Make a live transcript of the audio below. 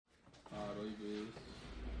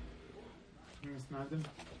Snadim?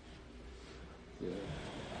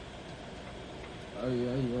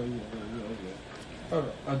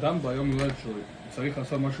 אדם ביום הולדת שלו צריך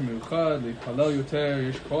לעשות משהו מיוחד, להתפלל יותר,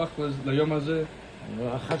 יש כוח ליום הזה?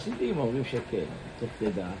 החסידים אומרים שכן, צריך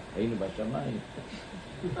תדע, היינו בשמיים.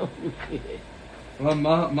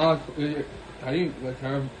 האם אתה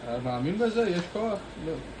מאמין בזה? יש כוח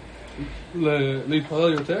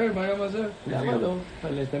להתפלל יותר ביום הזה? למה לא?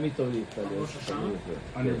 תמיד טוב להתפלל.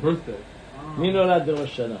 On your birthday. מי נולד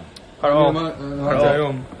בראש שנה?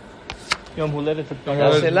 היום. יום הולדת.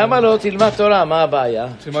 למה לא תלמד תורה? מה הבעיה?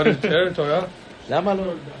 תלמד יותר תורה? למה לא?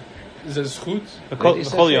 זה זכות?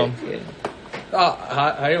 בכל יום.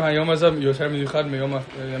 האם היום הזה יותר מיוחד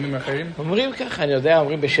מימים אחרים? אומרים ככה, אני יודע,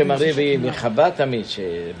 אומרים בשם הרבי מחב"ד תמיד,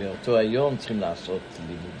 שבאותו היום צריכים לעשות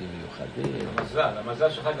לימודים מיוחדים. המזל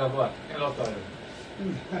שלך גבוה, אין לו אותו היום.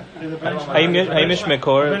 האם יש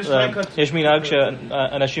מקור, יש מנהג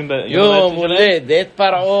שאנשים יום הולדת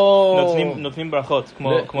פרעה נותנים ברכות כמו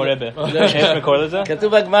רבי, יש מקור לזה?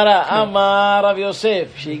 כתוב בגמרא, אמר רב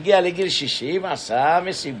יוסף שהגיע לגיל 60 עשה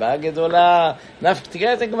מסיבה גדולה.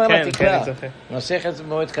 תקרא את הגמרא, תקרא מסכת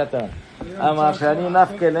מועד קטן. אמר שאני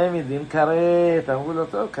נפקא למדים כרת, אמרו לו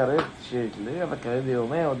טוב כרת שלי, אבל כרת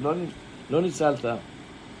יומי עוד לא ניצלת.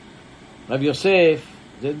 רב יוסף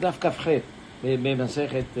זה דף כ"ח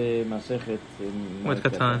במסכת מועד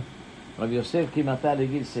קטן. רב יוסף כמעטה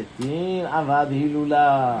לגיל 60 עבד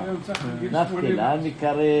הילולה נפקלה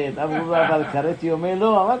מכרת, אמרו לו אבל כרת יומי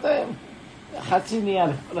לא, אמרתם חצי נהיה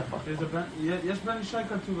לפחות. יש בן ישי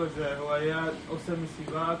כתוב על זה, הוא היה עושה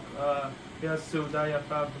מסיבה, היה סעודה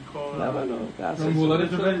יפה בכל... למה לא?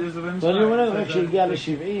 איזה בן ישי? אני אומר רק שהגיע ל-70,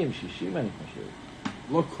 60 אני חושב.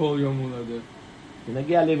 לא כל יום הולדת.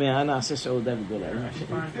 כשנגיע ל-100 נעשה סעודה גדולה.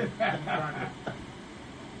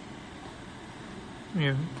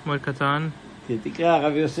 מועד קטן. תקרא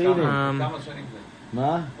רב יוסי. כמה שנים זה?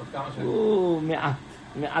 מה? עוד כמה שנים? הוא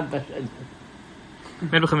מעט בשנים.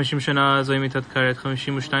 150 שנה זוהי מיתת כרת,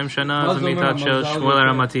 52 שנה זו מיתת של שמואל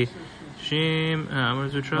הרמתי. 90, אמר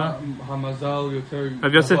זוטרה? המזל יותר...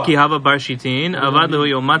 רב יוסף כי הווה בר שיטין, עבד לו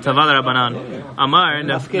יומה טבע לרבנן. אמר,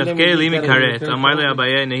 נפקה לי מכרת. אמר לי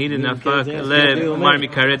אביי, נהיד נפק למר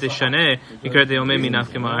מכרת תשנה, מכרת יומי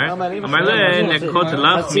מנפקה מר. אמר לי, נקות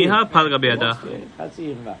לך מיה פלגה בידך. חצי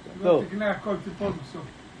ירווה. טוב. תקנה הכל תיפול בסוף.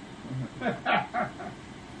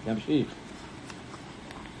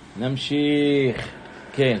 נמשיך.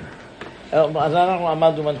 כן. אז אנחנו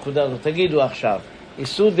עמדנו בנקודה הזאת. תגידו עכשיו.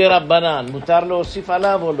 איסור דרבנן, מותר להוסיף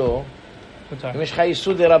עליו או לא? מותר. אם יש לך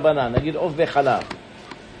איסור דרבנן, נגיד עוף בחלב.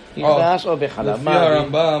 נכנס או בחלב. לפי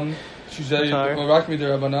הרמב"ם, שזה רק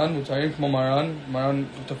מדרבנן, מותרים כמו מרן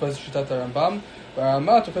תופס שיטת הרמב"ם,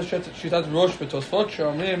 והרמב"ם תופס שיטת ראש ותוספות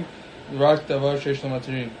שאומרים רק דבר שיש לו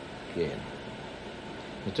מתירים. כן.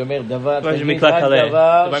 זאת אומרת, דבר מקלע קלה.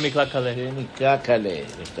 שנקרא קלה.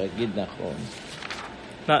 תגיד נכון.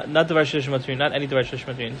 Not דבר שיש מתרין, not any דבר שיש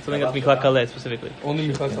מתרין. Something that's מקלע קלה, specifically. Only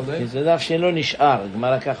מקלע קלה? כי זה דבר שלא נשאר.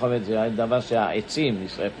 גמרא ככה אומרת, זה דבר שהעצים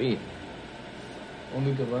נשרפים. Only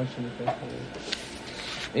דבר שנקרא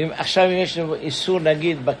קלה. עכשיו אם יש איסור,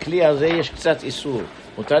 נגיד, בכלי הזה יש קצת איסור.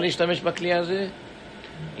 מותר להשתמש בכלי הזה?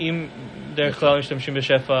 אם דרך כלל משתמשים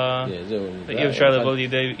בשפע, אי אפשר לבוא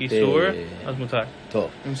לידי איסור, אז מותר. טוב.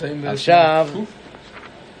 עכשיו,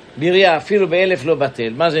 ביריה, אפילו באלף לא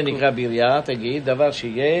בטל. מה זה נקרא ביריה? תגיד, דבר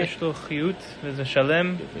שיש... יש לו חיות וזה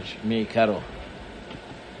שלם. מעיקרו.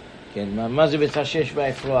 כן, מה זה בתשש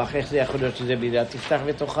באפרוח? איך זה יכול להיות שזה ביריה? תפתח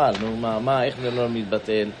ותאכל. נו, מה, איך זה לא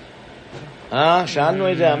מתבטל?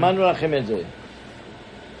 שאלנו את זה, אמרנו לכם את זה.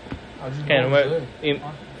 כן, הוא אומר,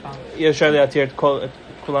 אי אפשר להתיר את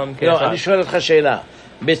כולם כאחד. לא, אני שואל אותך שאלה.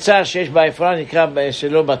 ביצה שיש באפרוח נקרא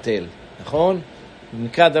שלא בטל, נכון?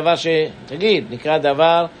 נקרא דבר תגיד, נקרא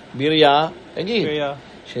דבר ביריה, תגיד. ביריה.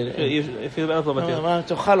 אפילו באלף לא בטל. מה,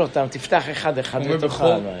 תאכל אותם, תפתח אחד ותאכל.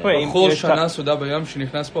 בכל שנה סעודה ביום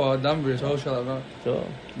שנכנס פה האדם בריתו של עבר. טוב.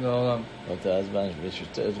 לעולם. אז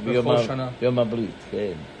בכל שנה. ביום הברית,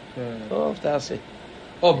 כן. טוב, תעשה.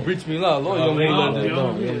 ברית מילה, לא יום הולדת.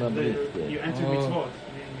 יום הברית, כן.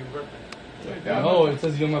 No, it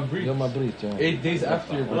says Yom HaBrit. יום הברית, 8 days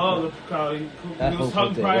after your birthday.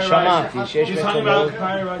 שמעתי שיש מקומות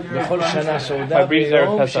בכל שנה סעודה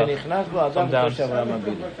ביום שנכנס בו אדם חושב אברהם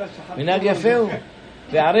אבינו. מנהג יפה הוא,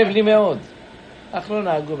 וערב לי מאוד. אך לא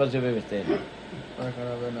נהגו בזה בביתנו.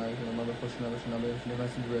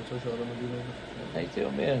 הייתי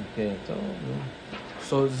אומר, כן, טוב.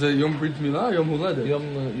 So זה יום ברית מילה, יום הולדת?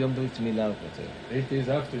 יום ברית מילה הוא כותב. 8 days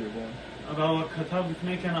after you're born. אבל כתב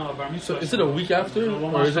לפני כן על הבר מצווה. So is it a week after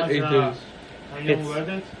or is it 8 days? היום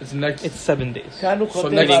הולדת? It's 7 days. כאן הוא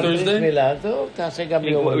כותב על ברית מילה, טוב, תעשה גם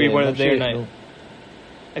יום הולדת.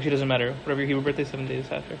 Actually, it doesn't matter. Whatever your Hebrew birthday, 7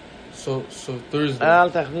 days after. So Thursday. אל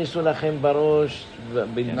תכניסו לכם בראש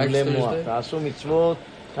בלבולי מוח. תעשו מצוות,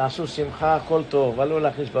 תעשו שמחה, הכל טוב, אבל לא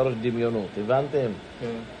להכניס בראש דמיונות. הבנתם?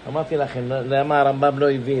 אמרתי לכם, למה הרמב"ם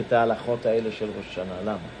לא הביא את ההלכות האלה של ראש השנה?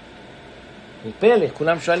 למה? מפלא,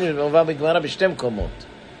 כולם שואלים, הוא בא בגמרא בשתי מקומות.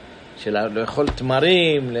 של לאכול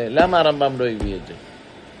תמרים, למה הרמב"ם לא הביא את זה?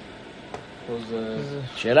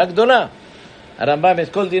 שאלה גדולה. הרמב"ם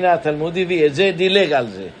את כל דיני התלמוד הביא, את זה דילג על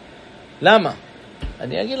זה. למה?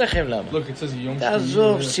 אני אגיד לכם למה.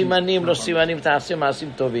 תעזוב סימנים, לא סימנים, תעשה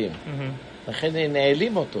מעשים טובים. לכן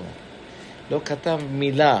נעלים אותו. לא כתב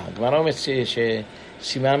מילה. הגמרא אומרת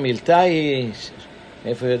שסימנה מילתאי,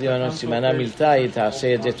 מאיפה יודעים לנו סימנה מילתאי,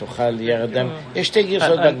 תעשה את זה, תאכל ירדם. יש שתי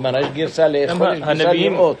גרסות בגמרא, יש גרסה לאכול, יש גרסה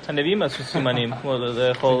לראות. הנביאים עשו סימנים, כמו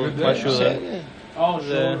לאכול משהו. Get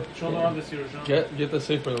the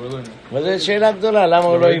safer, we're learning. אבל זו שאלה גדולה, למה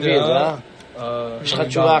הוא לא הביא את זה? יש לך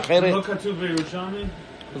תשובה אחרת? לא כתוב בירושלמי?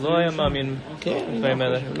 הוא לא היה מאמין. כן, הוא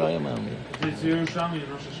לא היה מאמין. זה ירושלמי,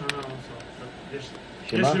 ראש השנה. יש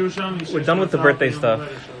ירושלמי. We're done with the birthday stuff.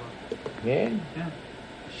 כן?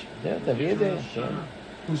 זהו, תביא את זה.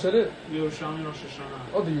 Who said it? ירושלמי ראש השנה.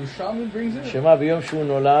 Oh, the Yerushalmi brings it? שמה, ביום שהוא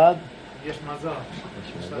נולד? יש מזל.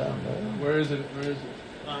 Where is it?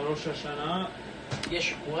 ראש השנה.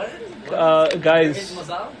 Guys,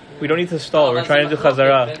 we don't need to stall. We're trying to do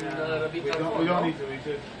Chazara. We don't need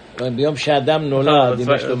to. ביום שאדם נולד,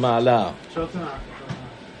 אם יש לו מעלה.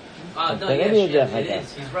 תראה לי את זה אחר כך.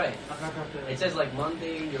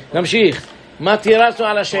 נמשיך. מה תירצנו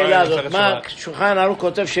על השאלה הזאת? מה שולחן ערוך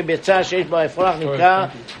כותב שביצה שיש בה אפרוח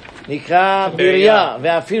נקרא בירייה,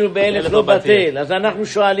 ואפילו באלף לא בטל. אז אנחנו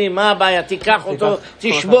שואלים, מה הבעיה? תיקח אותו,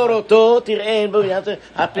 תשבור אותו, תראה,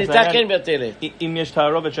 הפליטה כן בטלת. אם יש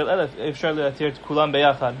תערובת של 1,000, אפשר להתיר את כולם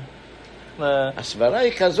ביחד. הסברה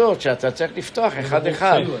היא כזאת, שאתה צריך לפתוח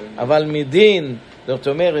אחד-אחד, אבל מדין, זאת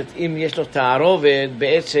אומרת, אם יש לו תערובת,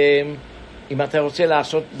 בעצם, אם אתה רוצה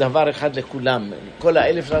לעשות דבר אחד לכולם, כל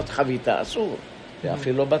 1,000 זאת חביתה, אסור, זה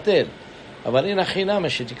אפילו לא בטל. אבל הנה חינם,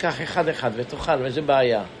 שתיקח אחד-אחד ותאכל, וזה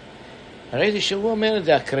בעיה. ראיתי שהוא אומר את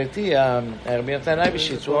זה, הקרטי, הרבי נתן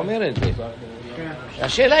אייבשיץ, הוא אומר את זה.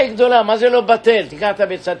 השאלה היא גדולה, מה זה לא בטל? תיקח את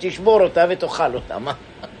הביצה, תשבור אותה ותאכל אותה. מה?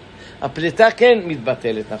 הפליטה כן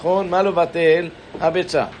מתבטלת, נכון? מה לא בטל?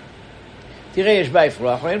 הביצה. תראה, יש בה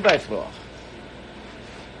אפרוח או אין בה אפרוח?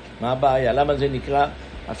 מה הבעיה? למה זה נקרא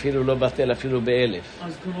אפילו לא בטל, אפילו ב1,000?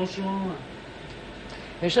 אז כמו שהוא אומר.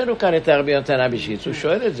 יש לנו כאן את הרבי נתן אייבשיץ, הוא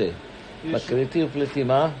שואל את זה. בקריטי ופליטי,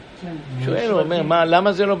 מה? שואל, הוא אומר,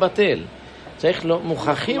 למה זה לא בטל? צריך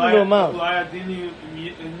מוכרחים לומר. אולי הדין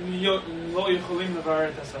לא יכולים לברר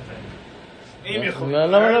את הספק. אם יכולים לברר.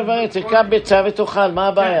 למה לברר? תיקח ביצה ותאכל, מה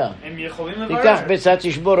הבעיה? הם יכולים לברר. תיקח ביצה,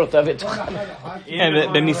 תשבור אותה ותאכל.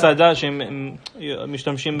 במסעדה שהם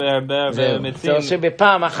משתמשים בהרבה מצים. אתה עושה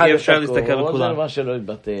בפעם אחת אי אפשר להסתכל על כולם. זה מה שלא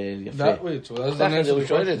יתבטל, יפה. תפתח את זה, הוא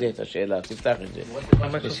שואל את זה, את השאלה, תפתח את זה.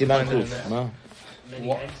 בסימן קוף, מה?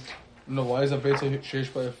 No, why is a beta sheish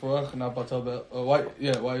by efrach not batal be?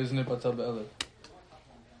 Why isn't it batal be?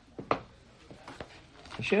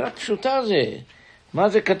 שאלה פשוטה זה. מה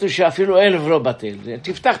זה כתוב שאפילו 1,000 לא בטל?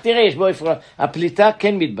 תפתח, תראה, יש בו אפרח. הפליטה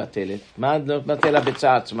כן מתבטלת. מה לא מתבטל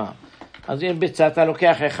הביצה עצמה? אז אם ביצה אתה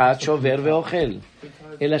לוקח אחד, שובר ואוכל.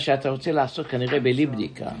 אלא שאתה רוצה לעשות כנראה בלי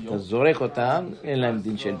בדיקה. אתה זורק אותם, אין להם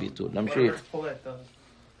דין של ביטול. נמשיך.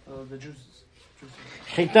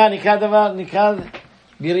 חיטה נקרא דבר, נקרא...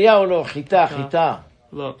 בירייה או לא? חיטה, חיטה.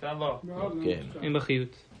 לא. כן. אין לה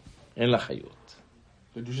חיות. אין לה חיות.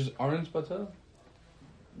 The juices aren't batal?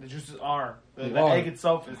 The juices are. The egg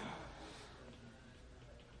itself is.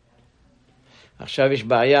 עכשיו יש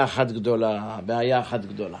בעיה אחת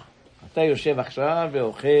גדולה. אתה יושב עכשיו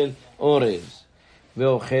ואוכל אורז,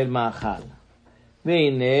 ואוכל מאכל.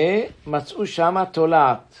 והנה מצאו שם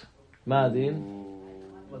תולעת. מה הדין?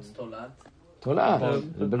 what's תולעת? תולעת,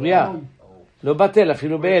 זה בריאה. לא בטל,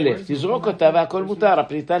 אפילו ב1,000. תזרוק אותה והכל מותר,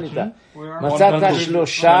 הפליטה ניתה. מצאת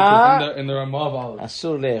 3,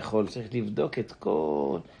 אסור לאכול. צריך לבדוק את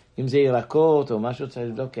כל... אם זה ירקות או משהו, צריך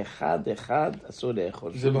לבדוק אחד, אסור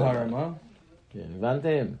לאכול. זה בהרמה? כן,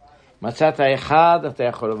 הבנתם? מצאת 1, אתה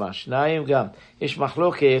יכול לומר 2 גם. יש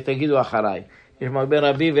מחלוקת, תגידו אחריי. יש מרבה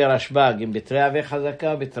רבי ורשב"ג, אם בתרי אבי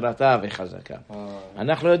חזקה, בתרתה אבי חזקה.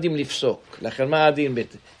 אנחנו לא יודעים לפסוק. לכן מה הדין?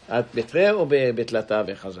 בתרי או בתלתה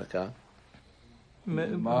אבי חזקה?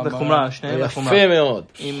 בחומרה, שניהם בחומרה. יפה מאוד.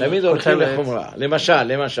 תמיד הולכים לחומרה.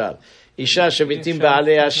 למשל, אישה שביתים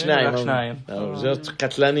בעליה 2. זאת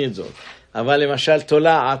קטלנית זאת. אבל למשל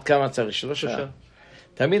תולה עד כמה צריך? 3.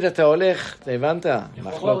 תמיד אתה הולך, אתה הבנת?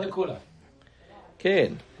 יכול לכולה.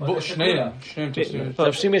 כן. שניהם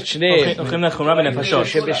תופסים את שניהם. הולכים לחומרה בנפשות.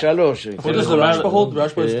 שבשלוש. Rashba is 3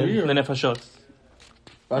 or לנפשות.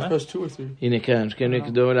 Rashba is 2 or 3? הנה כאן, שכן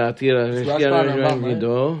נקדו להתיר,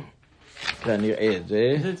 נגדו, כנראה את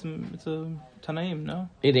זה. זה תנאים, לא?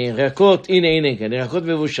 הנה, ירקות, הנה, כאן, ירקות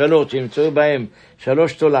מבושלות, שימצאו בהם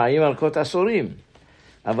 3 תולעים, ירקות אסורים.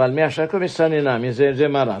 אבל מהשרקות מסננם, זה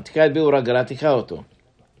מראה. תקרא את ביאור הגרה, תקרא אותו.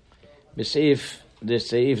 בסעיף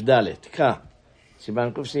ד', תקרא. סימן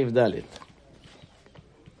קוף סעיף ד'.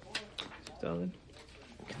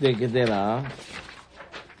 כדי גדרה.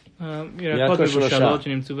 ירקות מבושלות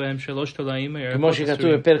שנמצאו בהם 3 תולעים. כמו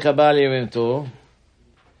שכתוב בפרק הבא לימתו,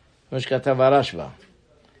 כמו שכתב הרשב"א.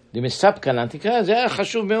 דמספקלן, תקרא, זה היה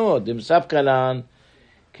חשוב מאוד. דמספקלן,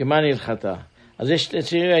 כמה נלחתה. אז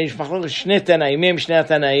יש מחלוקת 2 תנאים, הם 2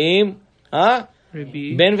 התנאים,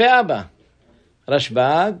 בן ואבא.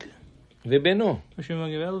 רשב"ג ובנו.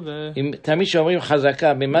 תמיד שאומרים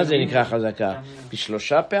חזקה, במה זה נקרא חזקה?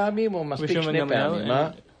 ב3 פעמים או מספיק 2 פעמים?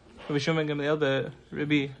 רבי שמעון גמליאל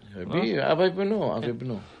ורבי. אבא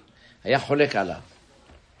ובנו. היה חולק עליו.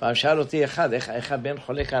 פעם שאל אותי אחד, איך הבן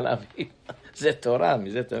חולק על אביו? זה תורה,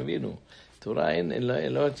 מזה תבינו. תורה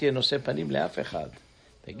לא תהיה נושא פנים לאף אחד.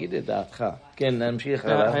 תגיד את דעתך. כן, נמשיך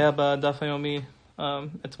עליו. היה בדף היומי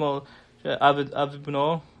אתמול, שאב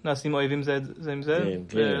ובנו נעשים אוהבים זה עם זה.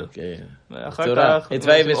 כן. ואחר כך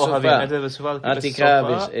אוהבים את זה בסופה.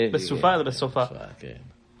 בסופה אלא בסופה.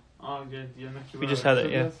 We just had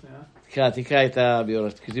it, yeah. תקרא את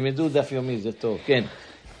הביורת. כי תלמדו דף יומי, זה טוב. כן.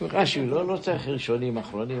 רש"י, לא צריך ראשונים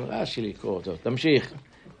אחרונים, רש"י לקרוא אותו. תמשיך.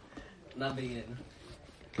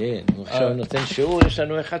 כן, הוא עכשיו נותן שיעור, יש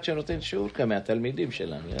לנו אחד שנותן שיעור כאן מהתלמידים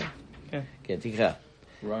שלנו, כן, תקרא.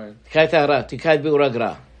 תקרא את הרע, תקרא את ביאור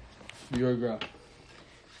הגר"א. ביאור הגר"א.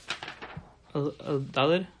 על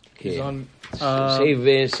ד'? כן.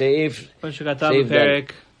 סעיף. כמו שכתב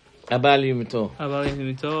בפרק. הבעל ימיתו.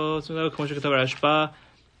 כמו שכתב הרשב"א,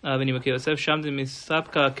 בני מקיף יוסף, שם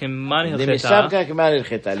דמספקה כמן הלכתה. דמספקה כמן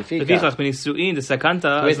הלכתה, לפיכך בנישואין דסקנתא,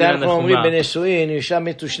 אז אנחנו אומרים בנישואין, שם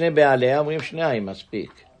מתו 2 בעליה, אומרים 2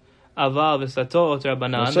 מספיק. אבל וסתות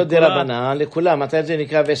רבנן. וסות דרבנן לכולם, מתי זה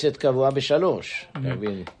נקרא וסת קבוע ב3?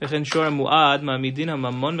 וכן שור המועד מעמידין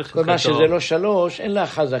הממון בחזקתו. כל מה שזה לא 3, אין לה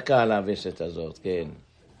חזקה על הווסת הזאת, כן.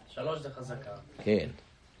 3 זה חזקה. כן.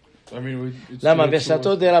 למה?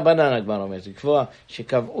 וסתו דרבנן הגמרא אומרת, לקבוע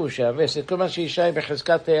שקבעו שהווסת, כל מה שאישה היא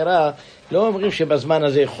בחזקת טהרה, לא אומרים שבזמן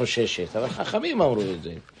הזה היא חוששת, אבל חכמים אמרו את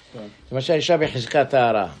זה. זאת אומרת שהאישה בחזקת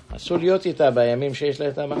טהרה, אסור להיות איתה בימים שיש לה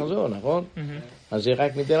את המחזור, נכון? אז זה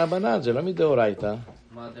רק מדרבנן, זה לא מדאורייתא.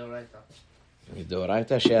 מה דאורייתא?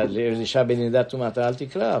 מדאורייתא שהאישה בנידת טומאתה אל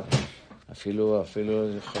תקרב. אפילו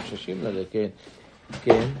חוששים לזה, כן.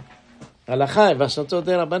 הלכה, וסתו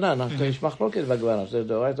דרבנן, יש מחלוקת בגמרא, זה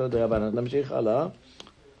דאורייתא או דרבנן, נמשיך הלאה.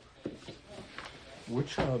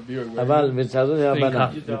 אבל וסתו דרבנן,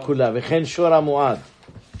 לכולה, וכן שור המועד.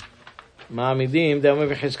 מעמידים דאמר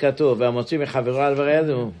בחזקתו, והמוצאים מחברו על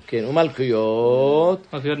ורעייתו, כן, ומלכויות.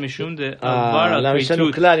 מלכויות משום דעבר למה יש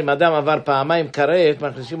לנו כלל, אם אדם עבר פעמיים כרת,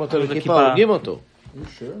 מכניסים אותו לכיפה, הורגים אותו.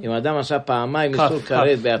 אם אדם עשה פעמיים איסור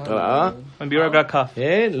כרת בהתראה, ביאור הגר"א כף.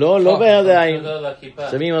 לא בידיים,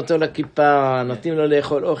 שמים אותו לכיפה, נותנים לו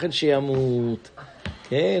לאכול אוכל שימות,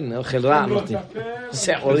 כן, אוכל רע נותנים,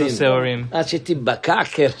 שעורים, עד שתיבקע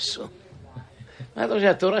קרסו. מה אתה חושב,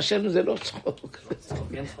 התורה שלנו זה לא צחוק,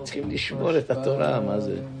 צריכים לשמור את התורה, מה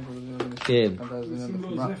זה? כן,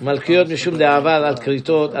 מלכויות משום דעבר על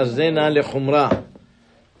כריתות, אז זה נע לחומרה.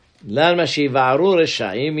 למה שיבערו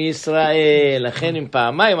רשעים מישראל, לכן אם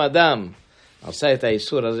פעמיים אדם עשה את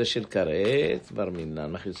האיסור הזה של כרת, בר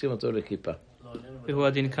מינן, מכניסים אותו לכיפה. והוא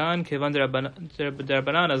הדין כאן, כיוון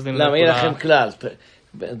דרבנן, אז למה, יהיה לכם כלל,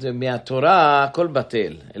 מהתורה הכל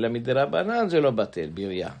בטל, אלא מדרבנן זה לא בטל,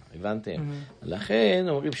 ביריה, הבנתם? לכן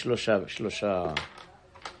אומרים 3,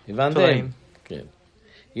 הבנתם? כן.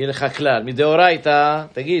 יהיה לך כלל, מדאורייתא,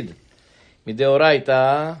 תגיד,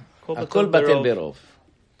 מדאורייתא, הכל בטל ברוב.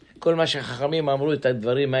 כל מה שחכמים אמרו את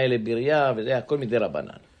הדברים האלה ביריה, וזה הכל מדרבנן.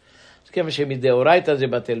 אז כיוון שמדאורייתא זה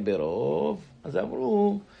בטל ברוב, אז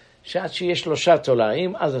אמרו שעד שיש 3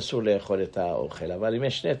 תולעים, אז אסור לאכול את האוכל. אבל אם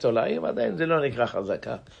יש 2 תולעים, עדיין זה לא נקרא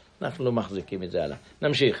חזקה. אנחנו לא מחזיקים את זה הלאה.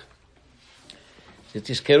 נמשיך.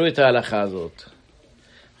 תזכרו את ההלכה הזאת.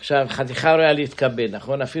 עכשיו, חתיכה רואה להתכבד,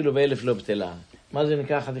 נכון? אפילו ב1000 לא בטלה. מה זה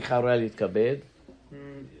נקרא חתיכה רואה להתכבד?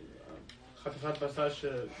 חתיכת בשר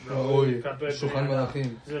ראוי, לקבל שולחן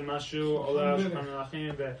מלאכים. זה משהו עולה על שולחן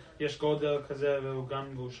מלאכים ויש גודל כזה והוא גם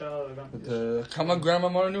מבושל כמה גרם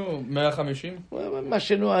אמרנו? 150? מה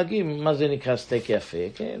שנוהגים, מה זה נקרא סטייק יפה,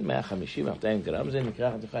 כן? 150, 200 גרם, זה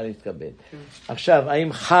נקרא חתיכה להתכבד. עכשיו,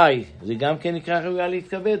 האם חי, זה גם כן נקרא ראויה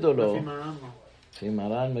להתכבד או לא? לפי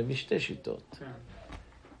מרן מביא שתי שיטות.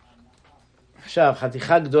 עכשיו,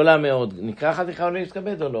 חתיכה גדולה מאוד, נקרא חתיכה ראויה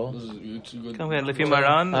להתכבד או לא? כן, לפי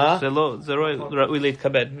מרן, זה ראוי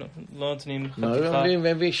להתכבד. לא נותנים חתיכה.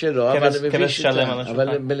 מביא שלא,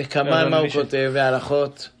 אבל בלקמן מה הוא כותב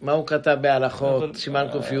בהלכות? מה הוא כתב בהלכות? סימן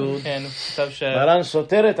קופיות? כן, הוא כתב ש... מרן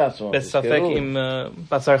סותר את עצמו. בספק עם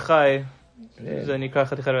בשר חי, זה נקרא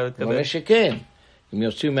חתיכה ראויה להתכבד. הוא אומר שכן. אם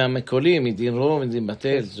יוצאים מהמקולים, מדין רוב, מדין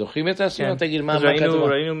בטל, זוכים את הסימן? תגיד מה כתב?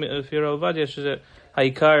 ראינו לפי רב עובדיה שזה...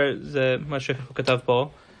 העיקר זה מה שהוא כתב פה,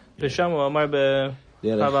 ושם הוא אמר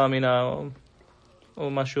בהווה אמינה או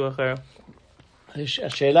משהו אחר.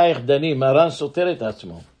 השאלה איך דנים, מרן סותר את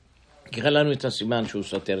עצמו. קרא לנו את הסימן שהוא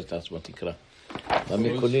סותר את עצמו, תקרא.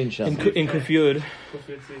 במקולין שם. In Kufyud,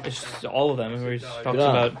 it's all of them where he talks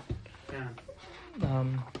about...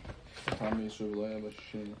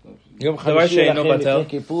 יום חמישי לכם לפני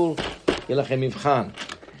כיפור, יהיה לכם מבחן.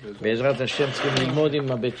 בעזרת השם צריכים ללמוד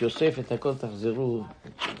עם הבית יוסף, את הכל תחזרו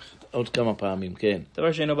עוד כמה פעמים, כן.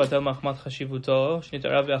 דבר שאינו בטל מחמת חשיבותו,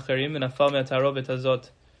 שנתערב באחרים ונפל מהתערובת הזאת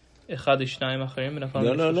 1 ל-2 אחרים ונפל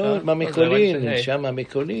לא, לא, במקולין, שם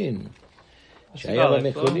המקולין. שהיה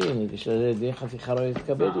במקולין, שזה דרך חתיכה לא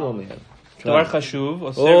יתכבד, הוא אומר. דבר חשוב,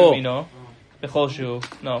 עושה במינו, בכל שהוא,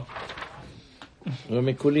 לא.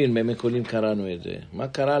 במקולין קראנו את זה. מה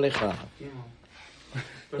קרה לך?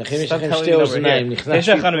 לכם יש לכם שתי אוזניים, נכנס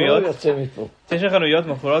מפה. 9 חנויות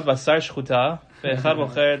מוכרות בשר שחוטה, ואחד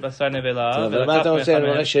מוכרת בשר נבלה. אבל מה אתה רוצה? אני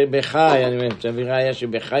אומר שבחי, אני אומר, תביא ראיה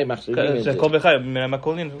שבחי מחזיקים את זה. זה הכל בחי,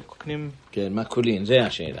 מקולין, קונים... כן, מקולין, זה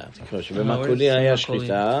השאלה. תקרא שבמקולין היה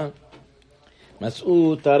שחיטה,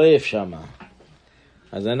 מצאו טרף שם.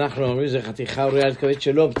 אז אנחנו אומרים, זה חתיכה ראויה להתכבד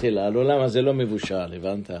שלא בטלה, לא למה זה לא מבושל,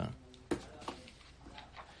 הבנת?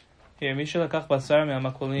 מי שלקח בשר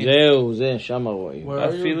מהמקולין. זהו, זה, שם רואים.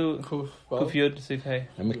 אפילו קופיות סעיף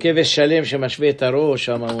ה'. כבש שלם שמשווה את הראש,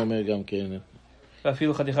 שם הוא אומר גם כן.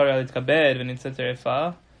 ואפילו חתיכה ראויה להתכבד ונמצאת טרפה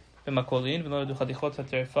במקולין, ולא ידעו חתיכות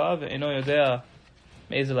הטרפה, ואינו יודע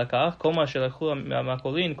מאיזה לקח. כל מה שלקחו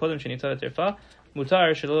מהמקולין קודם שנמצא לטרפה,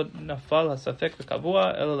 מותר שלא נפל הספק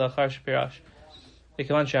וקבוע, אלא לאחר שפירש.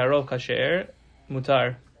 וכיוון שהרוב כשר, מותר.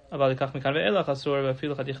 אבל לקח מכאן ואילך אסור,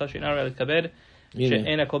 ואפילו חתיכה שאינה ראויה להתכבד,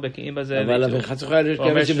 שאין הכל בקיאים בזה. אבל חתיכה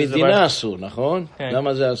להתכבד זה מדינה אסור, נכון?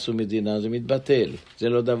 למה זה אסור מדינה? זה מתבטל. זה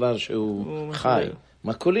לא דבר שהוא חי.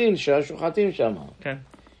 מקולין שהשוחטים שם. כן.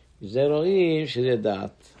 זה רואים שזה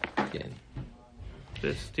דעת. כן.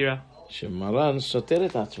 זה סתירה. שמרן סותר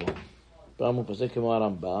את עצמו. פעם הוא פוסק כמו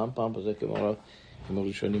הרמב"ם, פעם פוסק כמו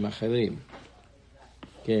ראשונים אחרים.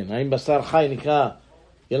 כן, האם בשר חי נקרא,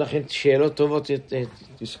 יהיה לכם שאלות טובות,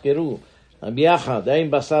 תזכרו. ביחד,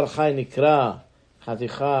 האם בשר חי נקרא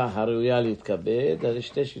חתיכה הראויה להתכבד? אז יש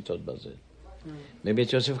שתי שיטות בזה.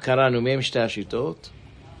 בבית יוסף קראנו, מהם שתי השיטות?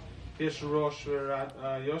 יש ראש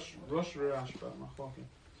ורש במחלוקת.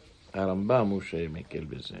 הרמב"ם הוא שמקל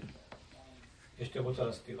בזה. יש תירוץ על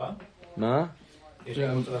הסתירה? מה? יש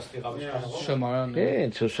תירוץ על הסתירה בשולחן ערוך? כן,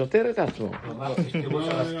 שהוא סותר את עצמו. יש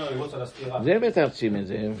תירוץ על הסתירה. זה מתרצים את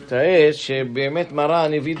זה. תראה שבאמת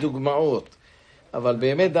מרן הביא דוגמאות. אבל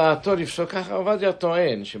באמת דעתו לפסוק, ככה עובדיה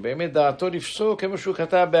טוען, שבאמת דעתו לפסוק, כמו שהוא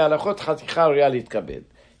כתב בהלכות חתיכה ראויה להתכבד.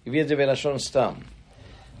 הביא את זה בלשון סתם.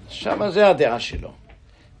 שם זה הדעה שלו.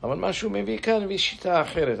 אבל מה שהוא מביא כאן, מביא שיטה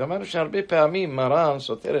אחרת. אמרנו שהרבה פעמים מרן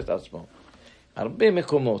סותר את עצמו. הרבה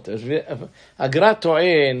מקומות. הגר"א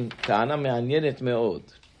טוען, טענה מעניינת מאוד.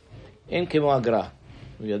 אין כמו הגר"א.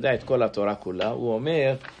 הוא יודע את כל התורה כולה. הוא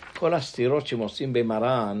אומר, כל הסתירות שמוצאים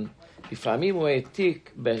במרן, לפעמים הוא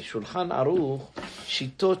העתיק בשולחן ערוך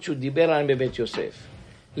שיטות שהוא דיבר עליהן בבית יוסף.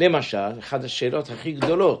 למשל, אחת השאלות הכי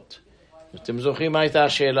גדולות. אתם זוכרים מה הייתה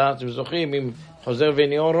השאלה? אתם זוכרים אם חוזר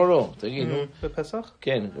וניאור או לא? תגידו. בפסח?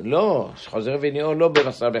 כן, לא. חוזר וניאור לא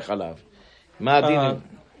בבשר בחלב. מה הדין?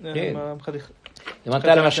 כן.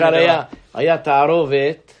 למשל היה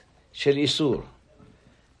תערובת של איסור.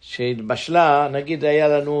 שבשלה, נגיד היה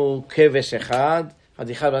לנו כבש אחד,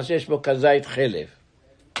 חתיכה בשר, יש בו כזית חלב.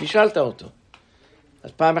 תשאלת אותו.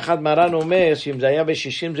 אז פעם אחת מרן אומר שאם זה היה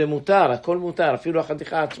ב-60 זה מותר, הכל מותר, אפילו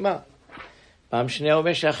החתיכה עצמה. פעם שנייה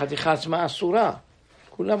אומר שהחתיכה עצמה אסורה.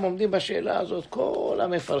 כולם עומדים בשאלה הזאת, כל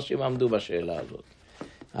המפרשים עמדו בשאלה הזאת.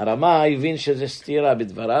 הרמה הבין שזה סתירה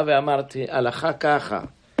בדברה, ואמרתי, הלכה ככה,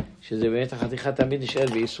 שזה באמת החתיכה תמיד נשאר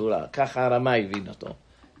באיסורה. ככה הרמה הבין אותו.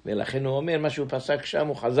 ולכן הוא אומר, מה שהוא פסק שם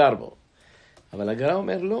הוא חזר בו. אבל הגר"א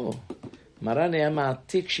אומר לא. מרן היה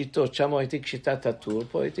מעתיק שיטות, שם הוא העתיק שיטת הטור,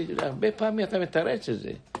 פה העתיק, הרבה פעמים אתה מתרץ את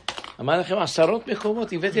זה. אמר לכם עשרות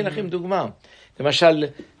מקומות, הבאתי לכם דוגמה. למשל,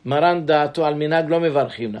 מרן דעתו על מנהג לא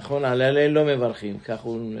מברכים, נכון? על הלל לא מברכים, כך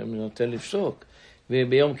הוא נותן לפסוק.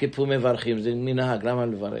 וביום כיפור מברכים, זה מנהג, למה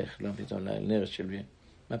לברך? למה פתאום נר של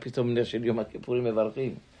מה פתאום נר של יום הכיפורים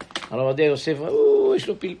מברכים? הרב עובדיה יוסף, יש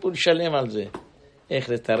לו פלפול שלם על זה. איך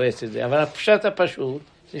לתרץ את זה? אבל הפשט הפשוט,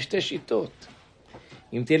 זה שתי שיטות.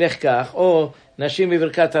 אם תלך כך, או נשים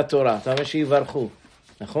בברכת התורה, אתה אומר שיברכו,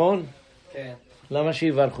 נכון? כן. למה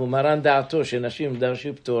שיברכו? מרן דעתו שנשים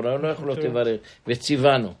דרשו פטורה, לא יכולות לברך,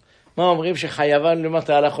 וציוונו. מה אומרים? שחייבנו ללמוד את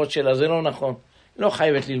ההלכות שלה, זה לא נכון. לא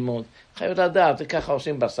חייבת ללמוד, חייבת לדעת, ככה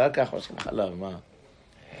עושים בשר, ככה עושים חלב, מה?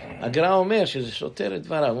 הגר"א אומר שזה סותר את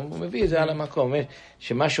דבריו, הוא מביא את זה על המקום, אומר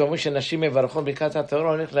שמה שאומרים שנשים מברכות ברכת התורה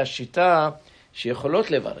הולך לשיטה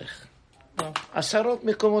שיכולות לברך. עשרות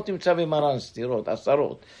מקומות נמצא במרן סתירות,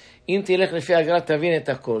 עשרות. אם תלך לפי הגר"א תבין את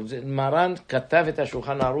הכל. מרן כתב את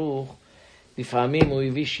השולחן ערוך, לפעמים הוא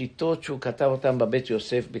הביא שיטות שהוא כתב אותן בבית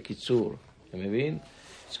יוסף בקיצור, אתה מבין?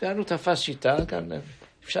 אז כאן הוא תפס שיטה, כאן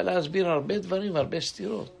אפשר להסביר הרבה דברים, הרבה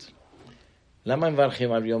סתירות. למה הם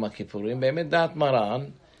מברכים על יום הכיפורים? באמת דעת מרן,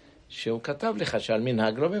 שהוא כתב לך שעל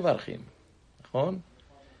מנהג לא מברכים, נכון?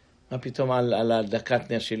 מה פתאום על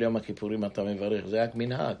הדקת נר של יום הכיפורים אתה מברך? זה רק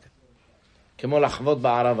מנהג. כמו לחוות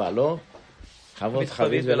בערבה, לא? חוות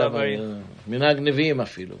חבית ולבן. מנהג נביאים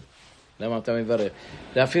אפילו. למה אתה מברך?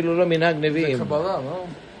 זה אפילו לא מנהג נביאים. זה קבלה, לא?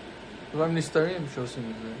 לא הם נסתרים שעושים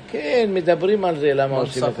את זה. כן, מדברים על זה, למה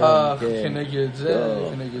עושים את זה. ספח, כנגד זה,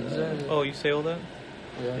 כנגד זה. Oh, you say all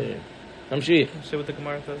that? תמשיך. You say what the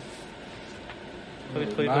Gemara says?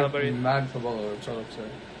 מה קבלה, אפשר לציין.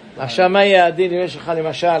 עכשיו מה יהיה הדין אם יש לך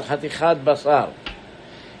למשל חתיכת בשר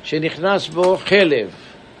שנכנס בו חלב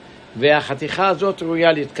והחתיכה הזאת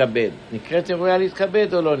ראויה להתקבל, נקראת ראויה להתקבל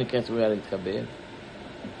או לא נקראת ראויה להתקבל?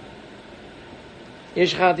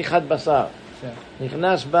 יש לך חתיכת בשר,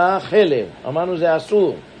 נכנס בה חלב, אמרנו זה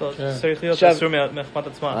אסור. צריך להיות אסור מאחמת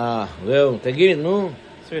עצמה. זהו, תגיד, נו.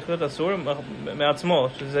 צריך להיות אסור מעצמו,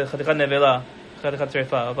 שזה חתיכת נבלה, חתיכת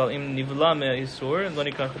טרפה, אבל אם נבלה מהאיסור, לא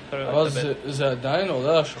נקרא חתיכת נבלה. אבל זה עדיין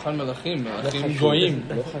עולה על שולחן מלכים, מלכים גויים.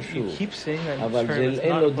 לא חשוב, אבל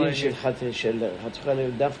אין לו דין של חתיכה,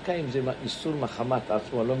 דווקא אם זה איסור מחמת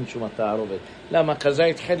עצמו, לא משום התערובת. למה?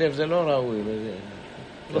 כזית חלב זה לא ראוי.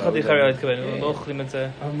 לא חתיכה ראויה להתקבל, לא אוכלים את זה.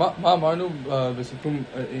 מה אמרנו בסיכום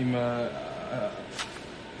עם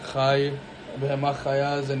חי, בהמה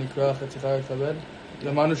חיה זה נקרא חתיכה להתקבל?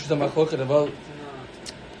 אמרנו שזה מחלוקת, אבל...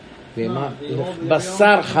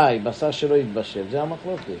 בשר חי, בשר שלא יתבשל, זה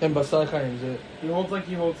המחלוקת. כן, בשר חי, זה... He holds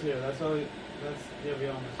like he holds here. That's the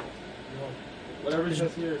honest. Whatever he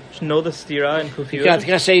says here. know the סתירה in קוף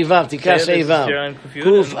תקרא סעיבב, תקרא סעיבב.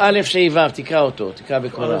 קוף א' סעיבב, תקרא אותו, תקרא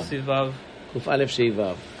בקולה. קוף א'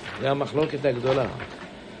 סעיבב. זה המחלוקת הגדולה.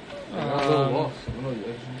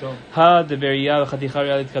 הדבריה וחתיכה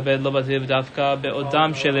ראויה להתקבל לא בטל דווקא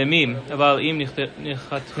בעודם שלמים, אבל אם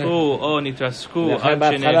נחתכו או נתרסקו עד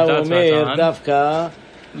שנאבדה הוא אומר דווקא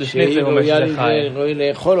לפני זה אומר שזה חי. ראוי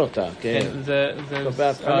לאכול אותה, כן. זה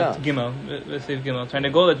גימל, בסעיף גימל.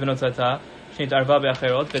 תרנגולת ונוצתה שנתערבה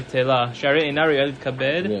באחרות בטלה, שהרי אינה ראויה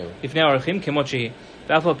להתכבד לפני האורחים כמות שהיא.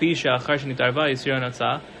 ואף על פי שאחר שנתערבה הסיר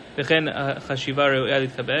הנוצה, וכן החשיבה ראויה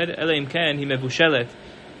להתכבד, אלא אם כן היא מבושלת.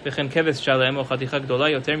 וכן כבש שלם או חתיכה גדולה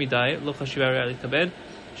יותר מדי, לא חשיבה ראויה להתכבד,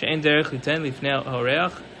 שאין דרך ליתן לפני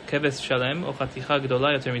האורח כבש שלם או חתיכה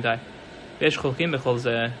גדולה יותר מדי. ויש חולקים בכל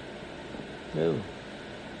זה. זהו.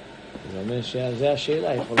 זה אומר שזה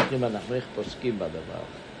השאלה, איך הולכים אנחנו, איך פוסקים בדבר.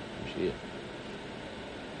 תמשיך.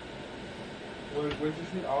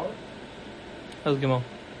 אז גמור.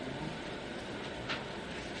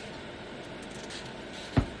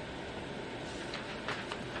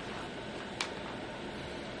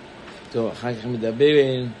 טוב, אחר כך מדבר,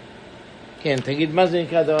 כן, תגיד מה זה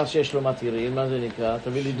נקרא דבר שיש לו מתירים, מה זה נקרא?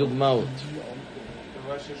 תביא לי דוגמאות.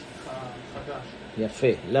 דבר שיש לך חדש. יפה,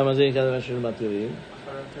 למה זה נקרא דבר שיש לו מתירים?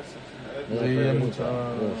 אחרי הכסף. זה יהיה מוצא.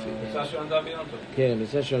 מצווה שנולדה ביום טוב. כן,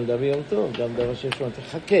 מצווה שנולדה ביום טוב, גם דבר שיש לו מתירים.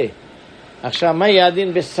 חכה. עכשיו, מה יהיה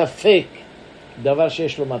הדין בספק דבר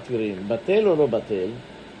שיש לו מתירים? בטל או לא בטל?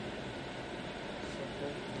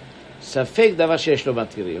 ספק דבר שיש לו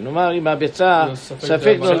מתירים. נאמר, אם הביצה,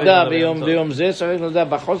 ספק נולדה ביום זה, ספק נולדה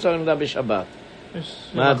בחול, ספק נולדה בשבת.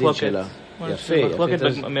 מה הדין שלה? יפה. מחלוקת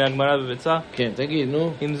מהגמרא בביצה. כן, תגיד,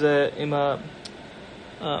 נו. אם זה, אם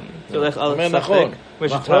זה הולך על ספק. נכון.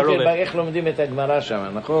 מחלוקת, איך לומדים את הגמרא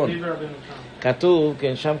שם, נכון? כתוב,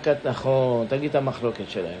 כן, שם נכון. תגיד את המחלוקת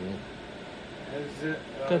שלהם.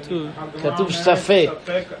 כתוב ספק.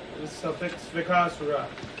 ספקה אסורה.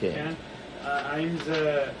 כן. האם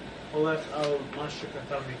זה הולך על מה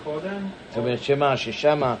שכתב מקודם? זאת אומרת שמה,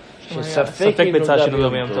 ששמה, שספק אם ביצה נולדה שנולדה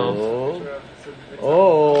ביום ביום טוב,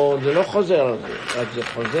 או זה לא חוזר על זה, רק זה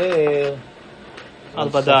חוזר על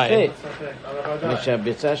ודאי.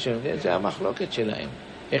 שהביצה שנולדה, זה המחלוקת שלהם.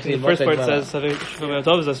 The first part says Safek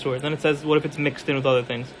Tov is asur. Then it says, what if it's mixed in with other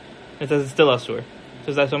things? It says it's still asur.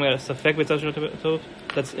 So is that something like Safek B'tzah Tov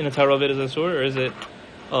that's in a Taarovot is asur, or is it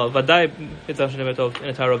Vadai B'tzah Tov in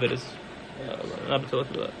a Taarovot is not B'tzah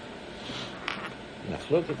Tov?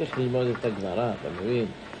 מחלוקת איך ללמוד את הגמרא, אתה מבין?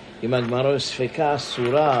 אם הגמרא ספקה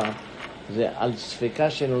אסורה, זה על ספקה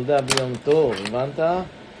שנולדה ביום טוב, הבנת?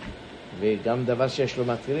 וגם דבר שיש לו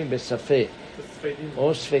מתירים בספק.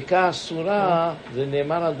 או ספקה אסורה, זה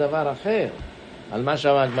נאמר על דבר אחר. על מה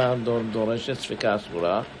שהגמרא דורשת ספקה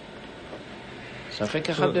אסורה? ספק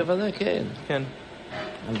אחד בוודאי, כן. כן.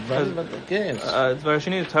 על דבר בוודאי, כן. הדבר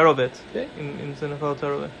השני זה תערובת. אם זה נפל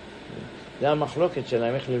תערובת. זה המחלוקת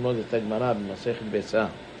שלהם, איך ללמוד את הגמרא במסכת ביצה.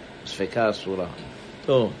 ספקה אסורה.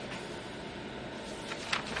 טוב.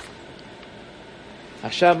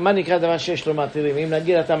 עכשיו, מה נקרא דבר שיש לו מתירים? אם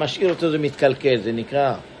נגיד אתה משאיר אותו זה מתקלקל, זה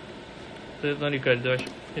נקרא? זה לא נקרא דבר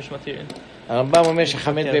שיש מתירים. הרמב"ם אומר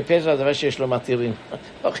שחמץ בפסח דבר שיש לו מתירים.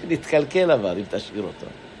 אוכל להתקלקל אבל אם תשאיר אותו.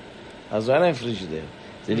 אז זה אין להם פריג'דר.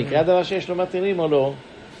 זה נקרא דבר שיש לו מתירים או לא?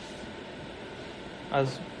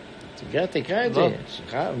 אז... תקרא את זה.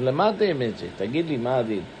 למדתם את זה. תגיד לי מה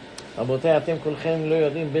הדין. רבותיי, אתם כולכם לא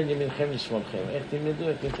יודעים בין ימינכם לשמאלכם. איך תלמדו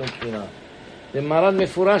את פתאום בחינה? זה מרן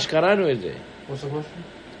מפורש, קראנו את זה.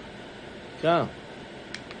 כן.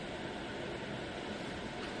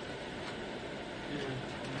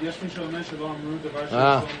 יש מי שאומר שלא אמרו דבר שיש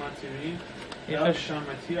לו מתירים, אלא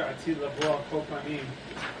שהמתיר עתיד לבוא כל פעמים.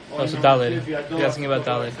 Oh, so Daled. You're asking about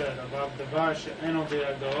Daled. אבל דבר שאינו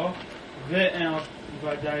בידו, ואינו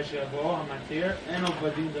ודאי שיבוא, המתיר, אינו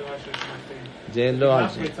בדין דבר שיש מתירים. זה לא על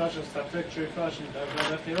זה. ביצה של ספק שריפה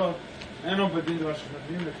שנתערבה בחירות, אינו בדין דבר שיש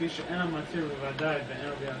מתירים, לפי שאינו מתיר בוודאי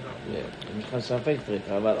ואינו בידו. יש לך ספק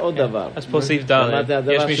טריפה, אבל עוד דבר. אז פה סעיף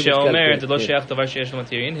ד', יש מי שאומר, זה לא שייך דבר שיש לו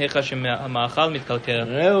מתירים, היכא שהמאכל מתקלקל.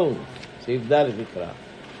 ראו, סעיף ד' יקרא.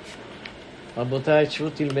 רבותיי, תשבו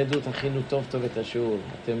תלמדו, תכינו טוב טוב את השיעור.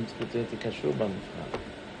 אתם תקשרו במבחן.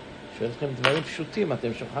 שואל אתכם דברים פשוטים,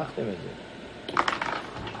 אתם שוכחתם את זה.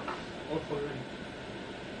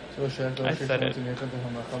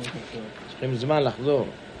 צריכים זמן לחזור.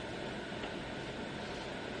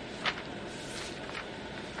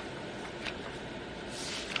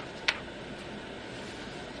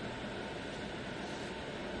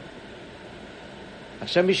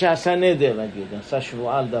 עכשיו מי שעשה נדר, נגיד, עשה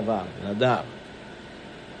שבועה על דבר, נדר,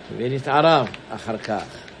 ונתערב אחר כך.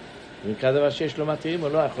 ונקרא דבר שיש לו מתירים, הוא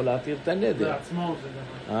לא יכול להתיר את הנדר. לעצמו זה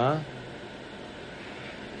דבר.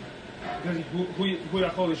 הוא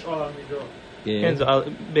יכול לשאול על מידות. כן, זה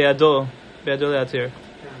בידו להתיר.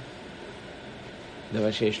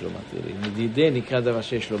 דבר שיש לו מתירים. מדידי נקרא דבר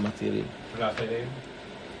שיש לו מתירים. לאחרים?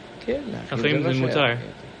 כן, לאחרים זה מותר.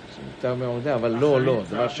 מותר מאוד, אבל לא,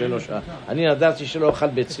 דבר שלא שעה. אני ידעתי שלא אוכל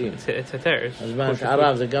ביצים. אז מה,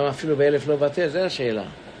 ערב, זה גם אפילו באלף לא בטל, זה השאלה.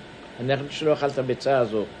 אני חושב שלא אכלת ביצה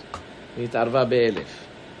הזאת, היא התערבה באלף.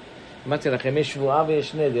 אמרתי לכם, יש שבועה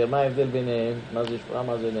ויש נדר, מה ההבדל ביניהם? מה זה שבועה,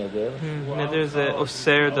 מה זה נדר? נדר זה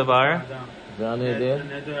אוסר דבר. והנדר?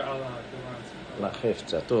 נדר על הדבר.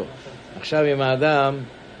 לחפצה, טוב. עכשיו אם האדם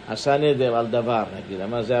עשה נדר על דבר, נגיד,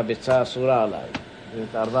 מה זה הביצה אסורה עליי? היא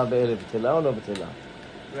התערבה באלף, בטלה או לא בטלה?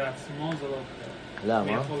 ועצמו זה לא אחר. למה?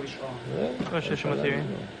 מי יכול לשאול? מה שיש מתירים.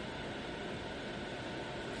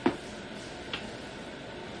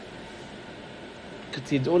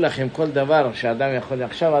 תדעו לכם כל דבר שאדם יכול,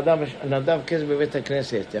 עכשיו אדם נדב כס בבית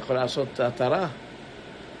הכנסת, יכול לעשות התרה?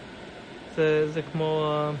 זה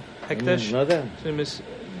כמו הקדש.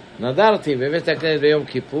 נדרתי בבית הכנסת ביום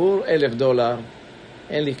כיפור, $1,000,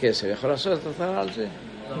 אין לי כסף, יכול לעשות התרה על זה?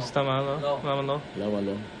 סתם לא? למה לא? למה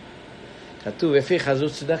לא? כתוב, בפיך זו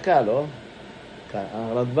צדקה, לא?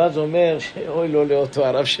 הרדב"ז אומר שאוי לו לאותו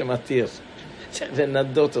הרב שמתיר, צריך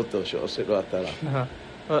לנדות אותו שעושה לו התרה.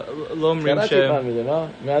 לא אומרים ש... קראתי פעם מזה, לא?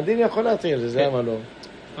 מהדין יכול להתיר, זה למה לא?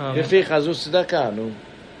 בפיך זו צדקה, נו.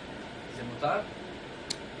 זה מותר?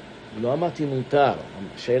 לא אמרתי מותר,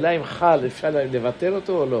 השאלה אם חל, אפשר לבטל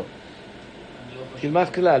אותו או לא? תלמד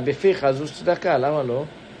כלל, בפיך זו צדקה, למה לא?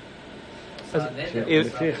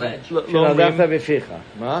 בפיך, שנדרת בפיך,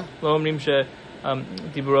 מה? לא אומרים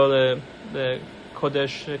שדיברו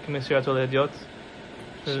לקודש כמסירתו להדיוט?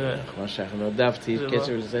 מה שאנחנו נדבתי,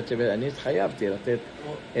 כסף לתת לבית, אני התחייבתי לתת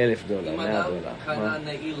 $1,000, $100. אם אדם קנה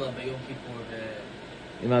נעילה ביום כיפור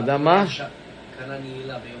אם אדם מה? קנה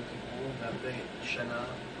נעילה ביום כיפור ואחרי שנה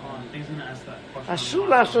He's going to ask that question. אסור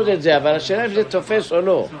לעשות את זה, אבל השאלה אם זה תופס או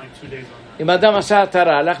לא. It's only 2 days on that. אם אדם עשה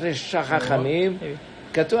התרה, הלך לשלושה חכמים,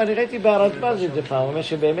 כתוב, אני ראיתי בהרדב"ז את זה פעם, הוא אומר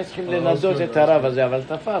שבאמת צריכים לנדות את הרב הזה, אבל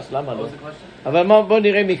תפס, למה לא? אבל בוא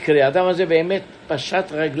נראה מקרה, האדם הזה באמת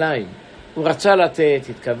פשט רגליים. הוא רצה לתת,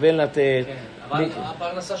 התכוון לתת. אבל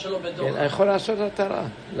הפרנסה שלו בדור. יכול לעשות התרה,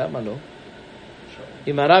 למה לא?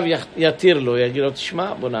 אם הרב יתיר לו, יגיד לו,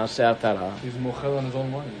 תשמע, בוא נעשה התרה. He's מוכר on his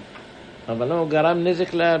own wine. אבל לא, הוא גרם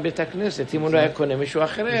נזק לבית הכנסת. אם הוא לא היה קונה מישהו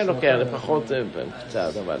אחר, היה לוקח לפחות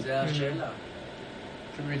קצת, אבל... זה השאלה.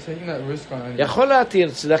 Should we be taking that risk on anything? יכול להתיר,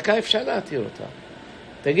 צדקה אפשר להתיר אותה.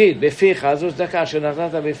 תגיד, בפיך, זו צדקה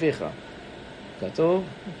שנתת בפיך. כתוב?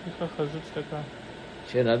 חזות צדקה.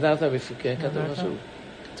 שנתת בפיך, כן, כתוב משהו.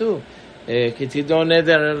 כתוב. כי תדעו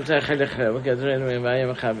נדר אל תאכל לכם, וכתוב מביים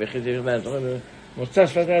לך, וכי תדעו מוצא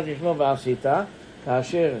שפתך תשמור ועשית,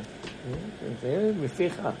 כאשר,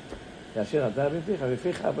 בפיך, כאשר נתת בפיך,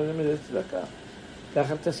 בפיך, אבל זה צדקה.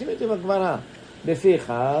 ככה תשים את זה בגמרא.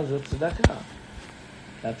 בפיך זו צדקה.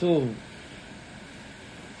 כתוב,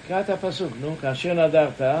 קרא את הפסוק, נו, כאשר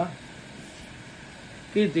נדרת,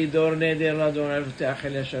 כי תדור נדר לאדוני ותאכל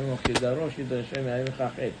השם וכדרו, שידור השם יהיה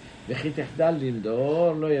בכך חטא. וכי תחדל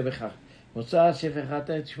לנדור, לא יהיה בכך. מוצא שפך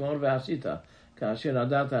תשמור ועשית, כאשר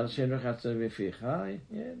נדרת על שם וחצה בפיך,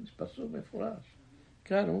 זה פסוק מפורש.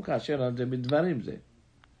 כאן הוא כאשר נדרת בדברים זה.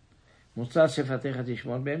 מוצא שפתך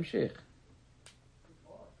תשמור בהמשך.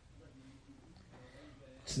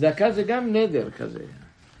 צדקה זה גם נדר כזה.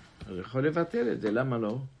 אז יכול לבטל את זה, למה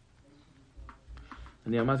לא?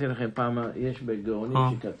 אני אמרתי לכם פעם, יש בגאונים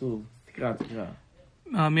שכתוב, תקרא.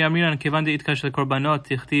 מאמרינן, כיוון דאיתקה של קורבנות,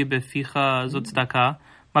 תכתיב בפיך זאת צדקה.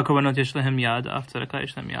 מה קורבנות יש להם יד? אף צדקה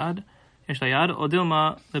יש להם יד. יש לה יד, או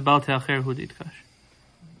דילמה לבל תאחר הוא דאיתקש.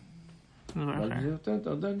 אבל זה יותר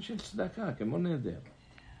עודן של צדקה, כמו נדר.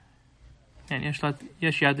 כן,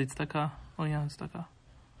 יש יד לצדקה, או יד לצדקה.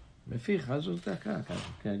 בפיך זו צדקה,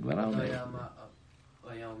 כן, כבר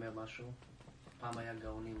הוא היה אומר משהו, פעם היה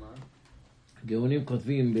גאונים, גאונים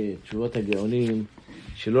כותבים בתשובות הגאונים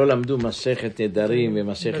שלא למדו מסכת נדרים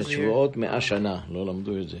ומסכת שבועות 100 שנה, לא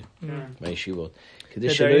למדו את זה בישיבות, כדי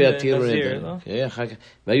שלא יתירו נדרים.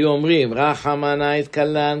 והיו אומרים, רחמנה את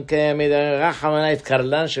קרלן, רחמנה את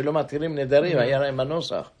קרלן שלא מתירים נדרים, היה להם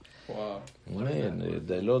בנוסח.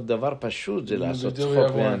 זה לא דבר פשוט, זה לעשות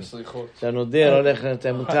צחוק. אתה נודר, הולך,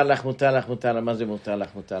 מותר לך, מותר לך, מותר לך, מה זה מותר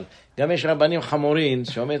לך, מותר לך? גם יש רבנים חמורין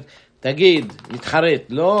שאומר, תגיד, מתחרט.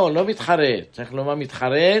 לא, לא מתחרט. צריך לומר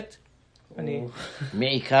מתחרט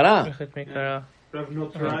מעיקרה.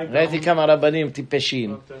 ראיתי כמה רבנים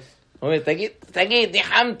טיפשים. אומר, תגיד,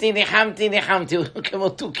 ניחמתי, הוא כמו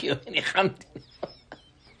טוקי, ניחמתי.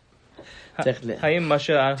 האם מה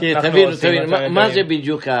שאנחנו עושים... מה זה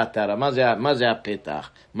בדיוק ההתרה? מה זה הפתח?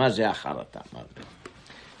 מה זה החרטה?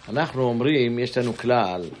 אנחנו אומרים, יש לנו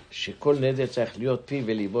כלל, שכל נדר צריך להיות פי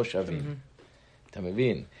וליבו שווים. אתה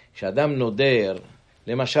מבין? כשאדם נודר,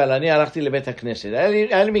 למשל, אני הלכתי לבית הכנסת,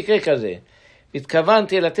 היה לי מקרה כזה,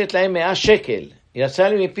 התכוונתי לתת להם 100 שקל, יצא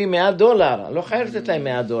לי מפי $100, לא חייב לתת להם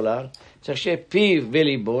 $100, צריך שפי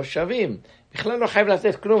וליבו שווים, בכלל לא חייב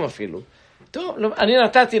לתת כלום אפילו. טוב, אני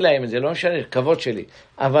נתתי להם את זה, לא משנה, כבוד שלי,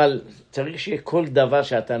 אבל צריך שיהיה כל דבר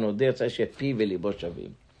שאתה נודר, צריך שפי וליבו שווים.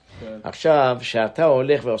 עכשיו, שאתה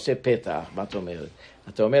הולך ועושה פתח, מה אתה אומר?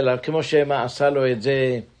 אתה אומר, כמו שמה עשה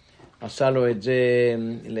לו את זה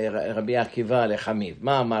לרבי עקיבא, לחמיב.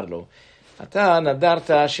 מה אמר לו? אתה נדרת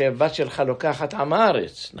שבת שלך לוקחת עם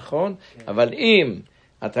הארץ, נכון? אבל אם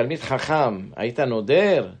התלמיד חכם היית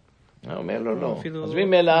נודר, הוא אומר לו לא. אז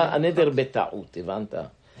ממילא הנדר בטעות, הבנת? לא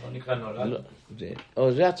נקרא נולד.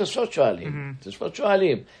 זה התוספות שואלים. התוספות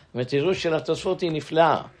שואלים. המתירות של התוספות היא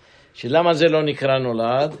נפלאה. שלמה זה לא נקרא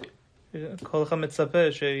נולד? כל אחד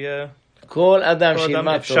מצפה שיהיה... כל אדם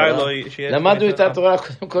שילמד תורה, למדנו את התורה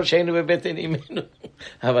קודם כל שהיינו בבטן אימנו,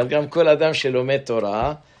 אבל גם כל אדם שלומד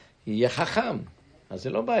תורה יהיה חכם. אז זה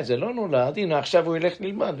לא בעיה, זה לא נולד, הנה עכשיו הוא ילך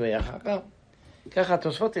ללמד ויהיה חכם. ככה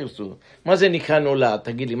התוספות ירצו. מה זה נקרא נולד?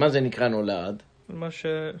 תגיד לי, מה זה נקרא נולד? מה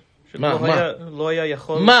שלא היה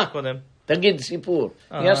יכול קודם. תגיד סיפור.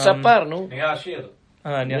 נהיה ספר, נו. נהיה עשיר.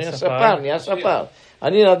 נהיה ספר.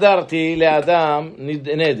 אני נדרתי לאדם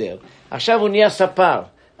נדר. עכשיו הוא נהיה ספר.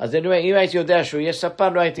 אז אם הייתי יודע שהוא יהיה ספר,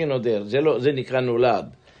 לא הייתי נודר. זה נקרא נולד.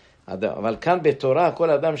 אבל כאן בתורה, כל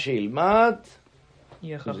אדם שילמד,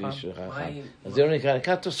 יהיה חכם. אז זה לא נקרא,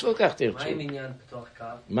 כאן תוספות כך תרצו. מה עם עניין פתוח קו?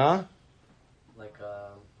 מה? Like,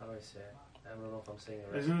 how do I say it? I don't know if I'm saying it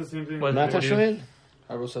right. Isn't it the same thing? מה אתה שואל?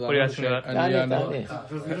 What are you asking about? תענה.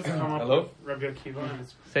 Doesn't it just come up with Rabbi Akiva and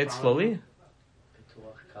it's Say it slowly.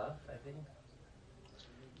 פתוח קו, I think.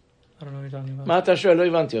 מה אתה שואל? לא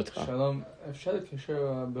הבנתי אותך. שלום, אפשר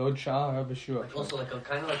להתקשר בעוד שעה בשיעור. Also, kind of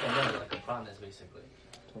like a letter, like a promise, basically.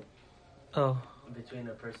 Oh. Between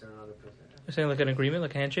a person and another person. You're saying like an agreement,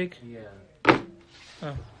 like a handshake? Yeah.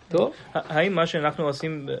 טוב. האם מה שאנחנו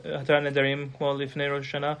עושים התרת נדרים כמו לפני ראש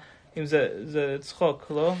השנה, אם זה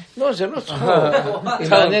צחוק, לא? לא, זה לא צחוק.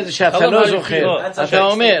 שאתה לא זוכר. אתה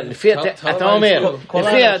אומר,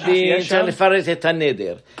 לפי הדין צריך לפרט את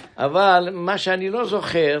הנדר. אבל מה שאני לא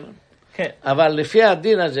זוכר, אבל לפי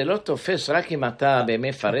הדין הזה לא תופס רק אם אתה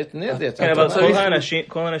באמת פרט נדר. כן, אבל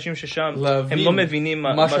כל האנשים ששם, הם לא מבינים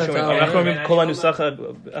מה שאומרים. אנחנו אומרים כל הנוסח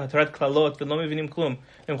התרת כללות, ולא מבינים כלום.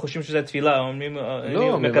 הם חושבים שזה תפילה, אומרים,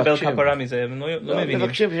 אני מקבל כפרה מזה, הם לא מבינים.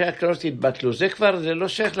 מבקשים שהכללות יתבטלו. זה כבר, זה לא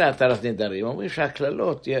שייך להתרת נדרים. אומרים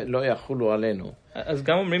שהכללות לא יחולו עלינו. אז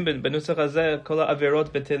גם אומרים בנוסח הזה, כל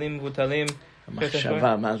העבירות בטלים מבוטלים.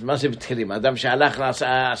 מחשבה, מה זה בטלים? אדם שהלך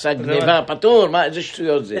עשה גניבה פטור, איזה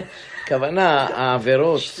שטויות זה? כוונה,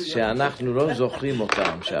 העבירות שאנחנו לא זוכרים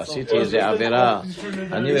אותן, שעשיתי איזה עבירה,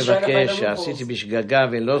 אני מבקש שעשיתי בשגגה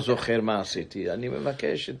ולא זוכר מה עשיתי, אני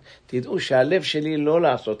מבקש, תדעו שהלב שלי לא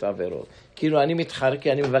לעשות עבירות, כאילו אני מתחרק,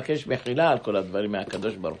 אני מבקש מחילה על כל הדברים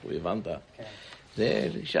מהקדוש ברוך הוא, הבנת? זה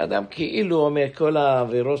שאדם כאילו אומר כל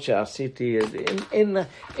העבירות שעשיתי, אין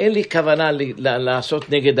לי כוונה לעשות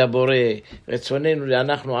נגד הבורא, רצוננו,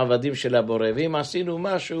 אנחנו עבדים של הבורא, ואם עשינו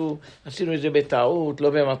משהו, עשינו את זה בטעות, לא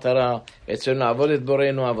במטרה, רצוננו לעבוד את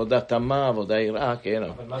בוראנו, עבודה תמה, עבודה יראה, כן.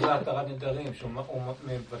 אבל מה זה התרת נדרים? שהוא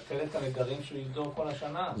מבטל את הנדרים שהוא יגדור כל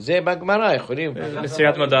השנה? זה בגמרא, יכולים.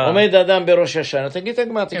 מסירת מדע. עומד אדם בראש השנה, תגיד את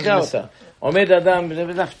הגמרא, תקרא אותה. עומד אדם, זה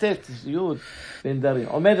בדפתת, יוד. בנדרים.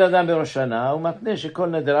 עומד אדם בראש שנה, הוא מתנה שכל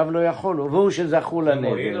נדריו לא יכולו, והוא שזכו לנדר.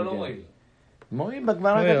 מועיל או לא מועיל? מועיל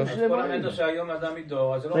בגמרא כתוב שזה מועיל. כל הנדר שהיום אדם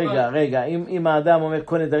ידור, אז זה לא מועיל. רגע, אם האדם אומר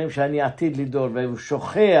כל נדרים שאני עתיד לדור, והוא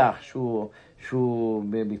שוכח שהוא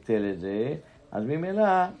ביטל את זה, אז ממילא,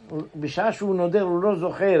 בשעה שהוא נודר, הוא לא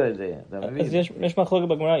זוכר את זה. אז יש מחלוקת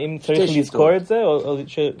בגמרא, אם צריך לזכור את זה, או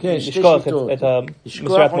לשכוח את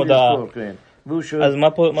מסירת מודעה. אז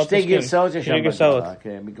מה פה? שתי גרסאות יש שם בגמרא,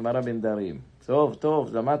 בגמרא בנדרים.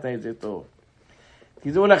 טוב, למדת את זה טוב.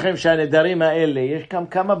 תדעו לכם שהנדרים האלה, יש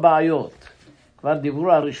כמה בעיות. כבר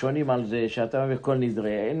דיברו הראשונים על זה, שאתה אומר כל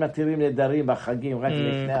נדרי. אין מתירים נדרים בחגים, רק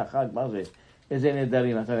לפני החג, מה זה? איזה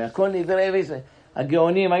נדרים? אתה אומר, כל נדרי ואיזה...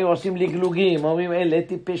 הגאונים היו עושים לגלוגים, אומרים, אלה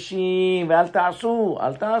טיפשים, ואל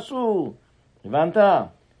תעשו. הבנת?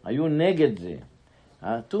 היו נגד זה.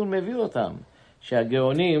 הטור מביא אותם.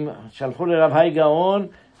 שהגאונים שלחו לרב היי גאון,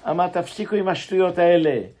 אמר תפסיקו עם השטויות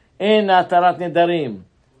האלה. אין התרת נדרים.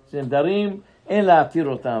 זה נדרים, אין להתיר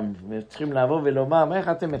אותם. צריכים לבוא ולומר, איך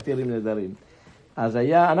אתם מתירים נדרים? אז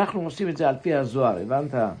אנחנו עושים את זה על פי הזוהר,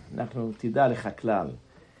 הבנת? אנחנו תדע לך כלל.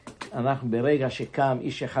 אנחנו ברגע שקם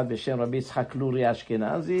איש אחד בשם רבי יצחק לורי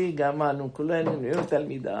אשכנזי, גמרנו כולנו נהיו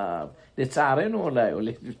תלמידיו. לצערנו אולי, או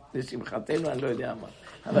לשמחתנו, אני לא יודע מה.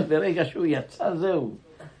 אבל ברגע שהוא יצא, זהו.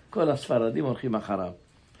 כל הספרדים הולכים אחריו.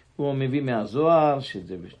 הוא מביא מהזוהר,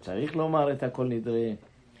 שזה צריך לומר את הכל נדרי.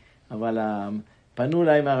 אבל פנו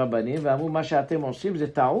להם הרבנים ואמרו, מה שאתם עושים זה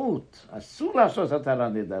טעות. אסור לעשות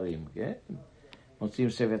התרת נדרים, כן? מוצאים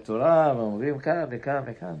ספר תורה ואומרים כאן וכאן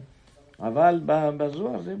וכאן. אבל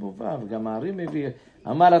בזוהר זה מובא, וגם הערים מביא.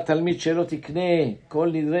 אמר התלמיד שלו תקנה כל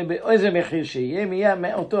נדרי באיזה מחיר שיהיה, מיד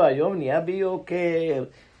מאותו היום נהיה ביוקר.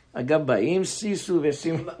 אגב, באים סיסו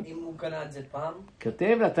ושימו... אם הוא קנה את זה פעם?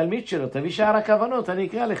 כתב לתלמיד שלו, תביא שער הכוונות, אני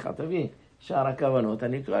אקרא לך, תביא שער הכוונות,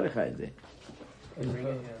 אני אקרא לך את זה.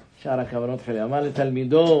 שער הכוונות חלק. אמר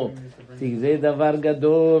לתלמידו, זה דבר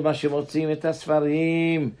גדול, מה שמוצאים את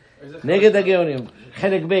הספרים, נגד הגאונים,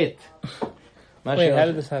 חלק ב'.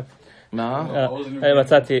 מה?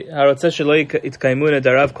 מצאתי, הרוצה שלא יתקיימו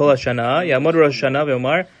נדריו כל השנה, יעמוד ראש השנה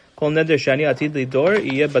ואומר, כל נדר שאני עתיד לדור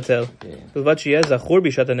יהיה בטל. בלבד שיהיה זכור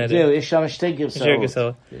בשעת הנדר. זהו, יש שם שתי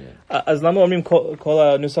גרסאות. אז למה אומרים כל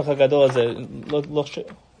הנוסח הגדול הזה?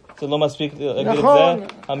 זה לא מספיק להגיד את זה? נכון,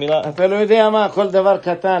 אתה לא יודע מה, כל דבר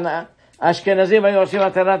קטן. האשכנזים היו עושים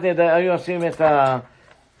התרת נדר, היו עושים את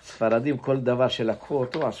הספרדים, כל דבר שלקחו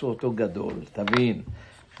אותו, עשו אותו גדול, תבין.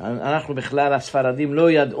 אנחנו בכלל, הספרדים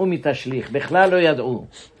לא ידעו מתשליך, בכלל לא ידעו.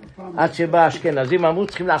 עד שבא האשכנזים אמרו,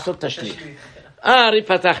 צריכים לעשות תשליך. הארי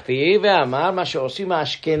פתח פי ואמר, מה שעושים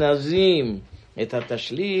האשכנזים, את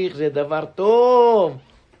התשליך זה דבר טוב.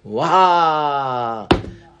 וואו!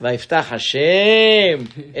 ויפתח השם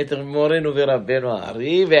את מורנו ורבנו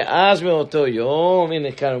הארי, ואז מאותו יום,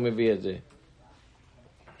 הנה כאן הוא מביא את זה.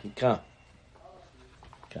 כאן.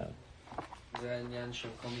 זה העניין של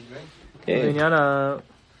כל נדרי? זה עניין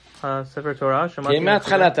הספר תורה. כן,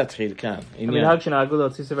 מההתחלה תתחיל כאן. המנהג שנהגו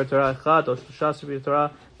להוציא ספר תורה אחד או 3 ספרי תורה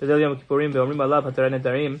בליל יום הכיפורים ואומרים עליו התרת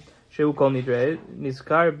נדרים, שהוא כל נדרי,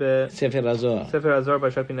 נזכר ספר הזוהר. בספר הזוהר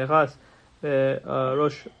פרשת פנחס,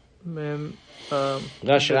 ראש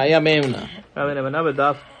ראיה מהמנה. ראיה מהמנה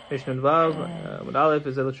בדף משנ"ו, עמוד א',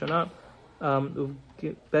 וזה לשונה,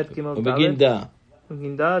 בית ג'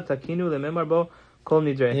 ובגינדה תקינו לממר בו כל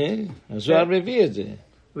נדרי. הזוהר מביא את זה.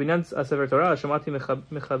 בעניין הספר תורה, שמעתי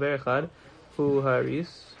מחבר אחד, הוא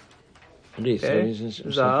הריס,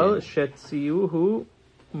 ז"ל, שציווהו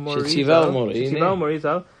מורי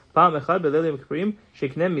ז"ל, פעם אחת בליל יום הכיפורים,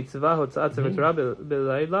 שיקנה מצווה הוצאת ספר תורה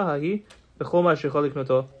בלילה ההיא, בכל מה שיכול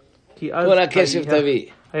לקנותו. כי אז כל הכסף תביא.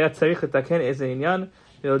 היה צריך לתקן איזה עניין,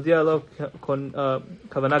 והודיע לו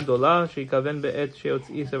כוונה גדולה, שיכוון בעת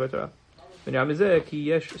שיוציא ספר תורה. ונראה מזה, כי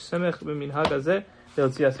יש סמך במנהג הזה,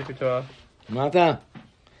 להוציא הספר תורה. מה אתה?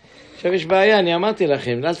 עכשיו יש בעיה, אני אמרתי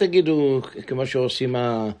לכם, אל תגידו כמו שעושים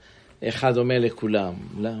אחד אומר לכולם.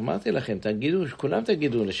 לא, אמרתי לכם, תגידו, כולם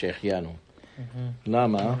תגידו לשהחיינו.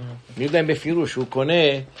 למה? אני יודע אם בפירוש הוא קונה,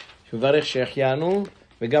 שהוא מברך שהחיינו,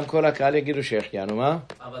 וגם כל הקהל יגידו שהחיינו, מה?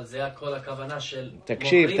 אבל זה הכל הכוונה של...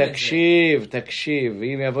 תקשיב,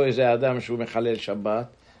 ואם יבוא איזה אדם שהוא מחלל שבת,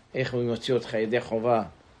 איך הוא יוציא אותך ידי חובה?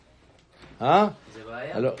 זה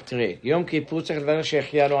בעיה? לא, תראה, יום כיפור צריך לברך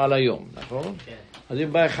שהחיינו על היום, נכון? כן. אז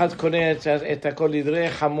אם בא אחד קונה את הכל לדרי,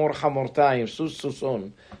 חמור חמורתיים, סוס סוסון,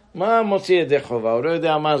 מה מוציא ידי חובה? הוא לא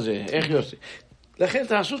יודע מה זה, איך יוצא. לכן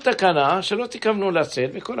תעשו תקנה שלא תכוונו לצאת,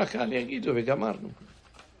 וכל הקהל יגידו, וגמרנו.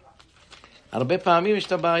 הרבה פעמים יש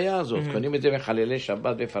את הבעיה הזאת, קונים את זה מחללי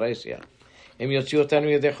שבת בפרהסיה. הם יוציאו אותנו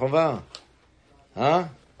ידי חובה. אז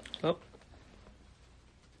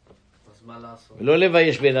מה לעשות? לא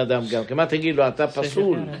לבייש בן אדם גם, כמה תגיד לו, אתה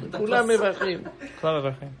פסול. כולם מברכים. כולם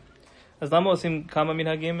מברכים. אז למה עושים כמה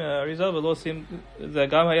מנהגים אריזה, ולא עושים, זה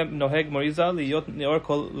גם היה נוהג מוריזה להיות נאור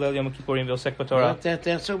כל ליל יום הכיפורים ועוסק בתורה.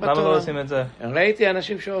 למה לא עושים את זה? ראיתי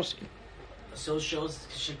אנשים שעושים.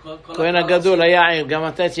 כהן הגדול היה עיר, גם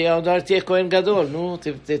אתה תהיה כהן גדול, נו,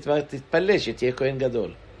 תתפלא שתהיה כהן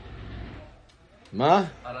גדול. מה?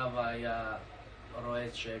 הרב היה רואה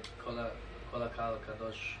שכל הקהל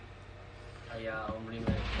הקדוש היה אומרים...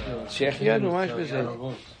 שהחיינו, מה יש בזה?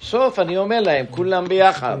 סוף, אני אומר להם, כולם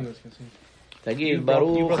ביחד. תגיד,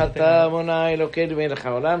 ברוך אתה אדוני אלוקינו מלך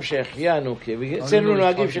העולם שהחיינו, כי אצלנו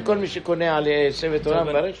נוהגים שכל מי שקונה על ספר תורה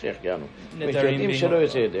מברך שהחיינו. אם שלא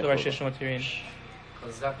יוצא ידי חובה.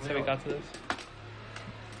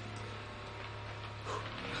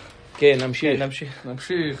 כן, נמשיך.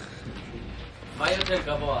 מה יותר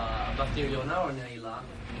גבוה, המפטיריונה או נעילה?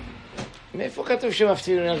 מאיפה כתוב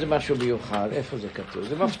שמפטיריונה זה משהו מיוחד? איפה זה כתוב?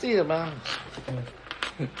 זה מפטיר, מה?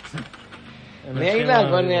 נעילה,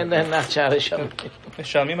 בוא נעצ'ה לשם.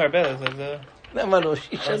 משלמים הרבה, זה... למה לא?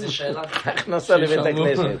 הכנסה לבית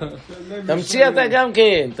הכנסת. תמציא אתה גם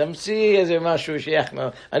כן, תמציא איזה משהו שיחנה.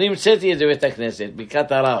 אני המצאתי את זה בבית הכנסת,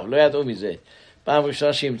 ברכת הרב, לא ידעו מזה. פעם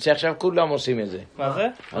ראשונה שהמציא, עכשיו כולם עושים את זה. מה זה?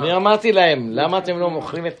 אני אמרתי להם, למה אתם לא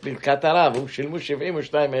מוכרים את ברכת הרב? הוא שילמו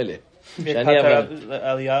 72,000.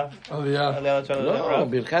 עלייה? לא,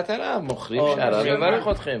 ברכת הרב, מוכרים שהרב יברך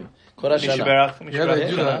אתכם. כל השנה.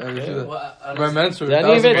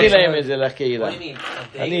 אני הבאתי להם את זה לקהילה.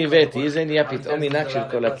 אני הבאתי, זה נהיה פתאום מנהג של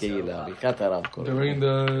כל הקהילה, ברכת הרב.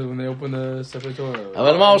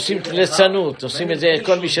 אבל מה עושים לצנות? עושים את זה,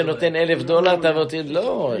 כל מי שנותן $1,000, תבותי,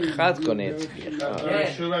 לא, אחד קונה את זה.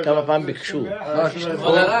 כמה פעם ביקשו.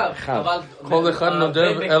 כל אחד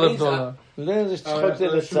נודב $1,000. לא, זה צחוק זה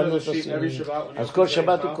לצנות עושים. אז כל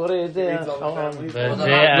שבת הוא קורא את זה.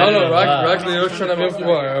 לא, רק להיות שנה מיום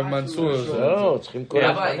המנסור. לא, צריכים כל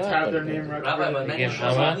רבי, אבל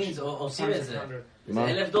עושים את זה.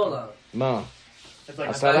 זה $1,000. מה?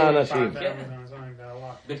 10 אנשים.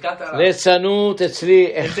 לצנות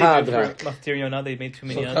אצלי אחד רק.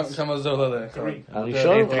 כמה זה עולה?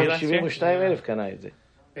 הראשון 72,000 קנה את זה.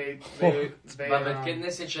 בבית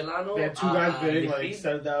כנסת שלנו,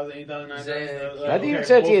 אני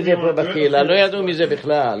המצאתי את זה פה בקהילה, לא ידעו מזה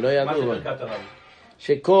בכלל, לא ידעו.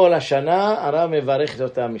 שכל השנה הרב מברך את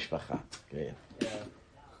אותה משפחה.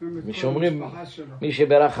 משומרים, מי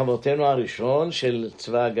שברך אבותינו הראשון של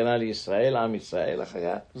צבא הגנה לישראל, עם ישראל,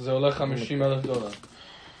 אחר זה עולה $50,000.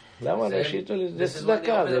 למה לא שיתו לי? זה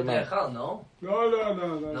צדקה, זה מה? לא.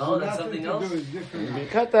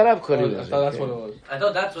 ברכת הרב קוראים לזה.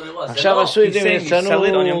 עכשיו עשו את זה You sell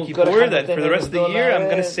it on Yom Kippur, that for the rest of the year I'm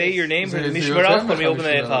going to say your name and Mishmarach when we open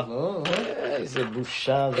the Hilchot. איזה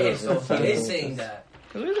בושה.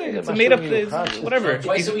 It's a made up, whatever.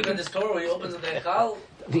 Twice a week in the store when he opens the Hilchot.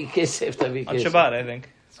 תביא כסף. On Shabbat, I think,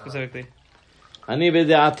 specifically. אני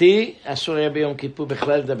בדעתי, אסור היה ביום כיפור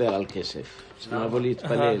בכלל לדבר על כסף. צריכים לבוא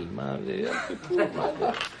להתפלל. מה זה יום כיפור? מה זה?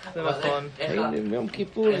 זה נכון. יום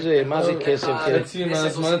כיפור זה, מה זה כסף? חצי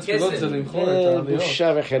מהזמן התפילות זה למחור את העליות.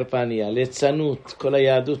 בושה וחרפה נהיה, ליצנות. כל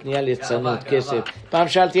היהדות נהיה ליצנות, כסף. פעם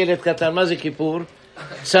שאלתי ילד קטן, מה זה כיפור?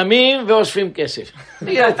 צמים ואוספים כסף.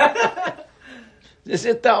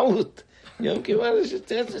 זה טעות. יום כיפור,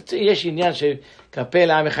 יש עניין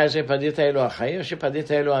שכפל עם אחד שפדית אלוה החיים, או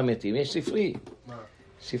שפדית אלוה המתים. יש ספרי.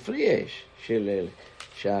 ספרי יש,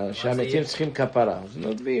 שהמתים צריכים כפרה. אז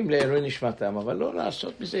נודבים לעילוי נשמתם, אבל לא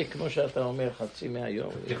לעשות מזה, כמו שאתה אומר, חצי מהיום.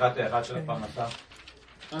 פתיחת האחד של הפרנסה.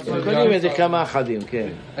 קונים את זה כמה אחדים, כן.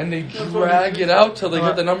 And they drag it out till they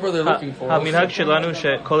get the number they're looking for. המנהג שלנו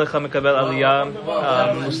שכל אחד מקבל עלייה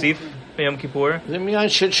מוסיף ביום כיפור. זה עניין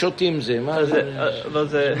של שותים זה, מה זה? אבל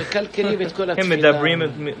זה... מקלקלים את כל הם התפילה. מדברים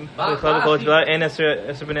בכלל בכל התפילה, אין 10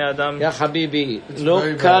 בני אדם. יא חביבי, לא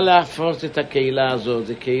קל להפרות את הקהילה הזאת,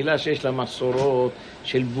 זו קהילה שיש לה מסורות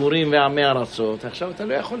של בורים ועמי ארצות. עכשיו אתה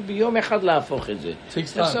לא יכול ביום אחד להפוך את זה. יש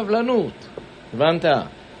סבלנות, הבנת?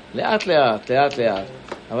 לאט לאט.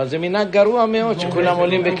 אבל זה מנהג גרוע מאוד שכולם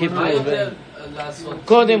עולים בכיפור.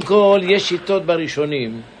 קודם כל, יש שיטות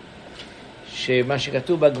בראשונים, שמה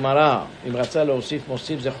שכתוב בגמרא, אם רצה להוסיף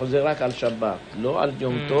מוסיף, זה חוזר רק על שבת, לא על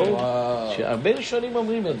יום טוב, שהרבה ראשונים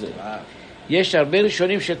אומרים את זה. יש הרבה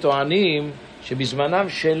ראשונים שטוענים שבזמנם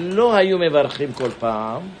שלא היו מברכים כל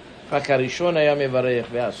פעם, רק הראשון היה מברך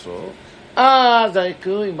והסוף, אז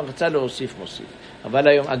אם רצה להוסיף מוסיף. אבל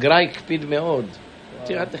היום הגר"א הקפיד מאוד.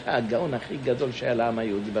 תראה, הגאון הכי גדול שהיה לעם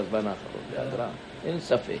היהודי בזמן האחרון, זה הגר"א, אין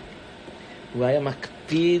ספק. הוא היה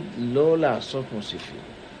מקפיד לא לעשות מוסיפים.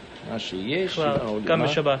 מה שיש, גם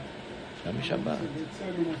בשבת. גם בשבת.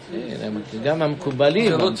 גם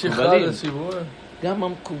המקובלים. גם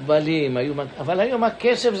המקובלים. אבל היום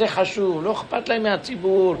הכסף זה חשוב, לא אכפת להם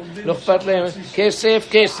מהציבור, לא אכפת להם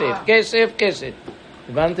כסף.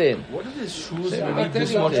 הבנתם?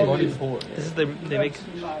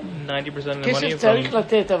 כסף צריך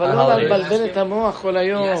לתת, אבל לא לבלבל את המוח כל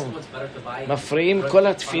היום. מפריעים כל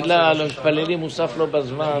התפילה, לא מתפללים, מוסף לא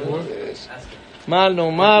בזמן. מה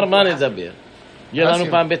נאמר, מה נדבר? יהיה לנו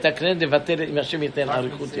פעם בית הכנסת, לבטל, אם השם ייתן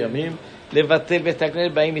אריכות ימים, לבטל בית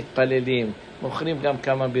הכנסת, באים מתפללים. מוכרים גם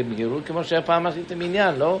כמה במהירות, כמו שהיה פעם עשיתם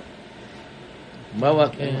עניין, לא?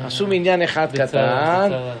 עשו מניין אחד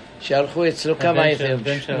קטן, שהלכו אצלו כמה איתם,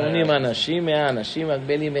 80 אנשים, 100 אנשים,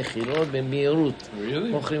 מגבלים מחירות במהירות.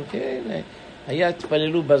 מוכרים, כן, היה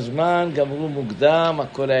התפללו בזמן, גמרו מוקדם,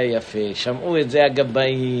 הכל היה יפה. שמעו את זה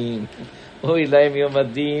הגבאים, אוי להם יום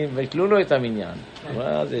הדין, והתלו לו את המניין.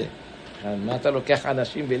 מה זה? מה אתה לוקח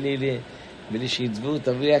אנשים בלי שידבו,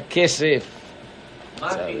 תביא הכסף.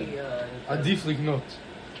 עדיף לקנות.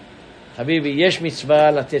 חביבי, יש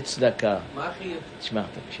מצווה לתת צדקה. תשמע,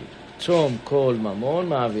 תקשיב. צום כל ממון,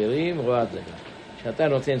 מעבירים, רואה צדקה. כשאתה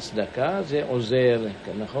נותן צדקה, זה עוזר,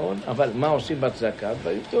 נכון? אבל מה עושים בצדקה?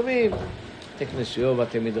 דברים טובים. בתי כנסיות,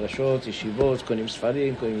 בתי מדרשות, ישיבות, קונים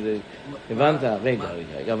ספרים, קונים זה... הבנת?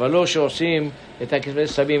 רגע. אבל לא שעושים את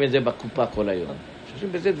הכסף, שמים את זה בקופה כל היום.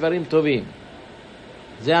 שעושים בזה דברים טובים.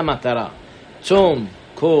 זה המטרה. צום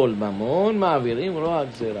כל ממון, מעבירים, רואה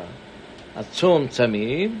גזירה. הצום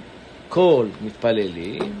צמים, כל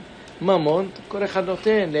מתפללים, ממון, כל אחד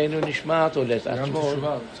נותן, לעינו נשמעת או לעצמו.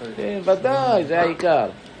 ודאי, זה העיקר.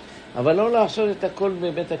 אבל לא לעשות את הכל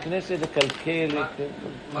בבית הכנסת, לקלקל.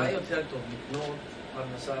 מה יותר טוב, לקנות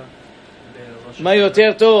פרנסה בראש... מה יותר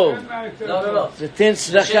טוב? לא. זה תן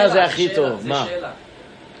צדקה, זה הכי טוב. מה? זה שאלה.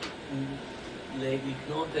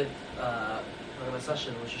 לקנות את הפרנסה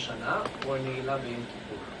של ראש השנה, או נעילה ביום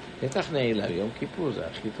כיפור? בטח נעילה ביום כיפור, זה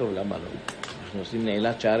הכי טוב, למה לא? אנחנו עושים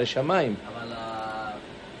נעילת שערי שמיים. אבל...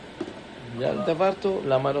 זה דבר טוב,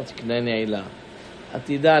 למה לא תקנה נעילה?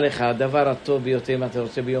 תדע לך, הדבר הטוב ביותר אם אתה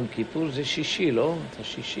רוצה ביום כיפור זה שישי, לא? אתה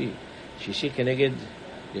שישי. שישי כנגד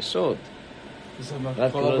יסוד.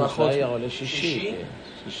 רק לא נחיה עולה שישי.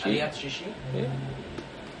 עליית שישי?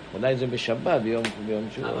 אולי זה בשבת, ביום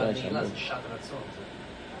שוב. אבל נעילה זה שעת רצון.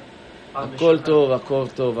 הכל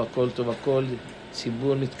טוב, הכל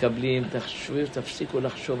ציבור מתקבלים, תפסיקו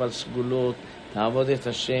לחשוב על סגולות, תעבוד את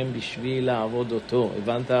השם בשביל לעבוד אותו,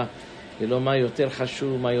 הבנת? ולא מה יותר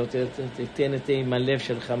חשוב, מה יותר, תתן את עם הלב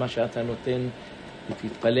שלך, מה שאתה נותן,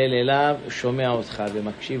 ותתפלל אליו, שומע אותך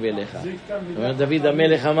ומקשיב אליך. דוד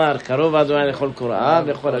המלך אמר, קרוב אדוני לכל קוראיו,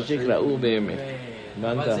 וכל אשר יקראו באמת.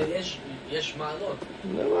 אבל יש מעלות.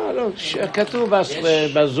 מעלות, כתוב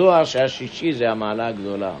בזוהר שהשישי זה המעלה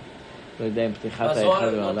הגדולה. לא יודע אם פתיחת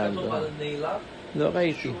האחד במעלה הגדולה. בזוהר לא כתוב על נעילה? לא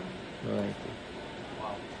ראיתי.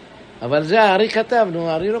 אבל זה הארי כתב,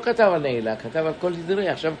 הארי לא כתב על נעילה, כתב על כל תדרי,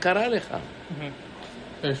 עכשיו קרא לך.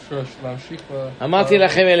 להמשיך אמרתי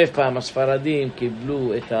לכם 1000 פעם, הספרדים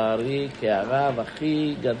קיבלו את הארי כהרב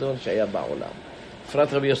הכי גדול שהיה בעולם.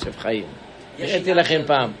 בפרט רבי יוסף חיים. הראיתי לכם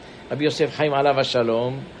פעם, רבי יוסף חיים עליו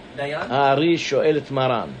השלום, הארי שואל את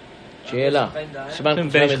מרן, שאלה, סימן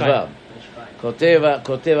קל"ו,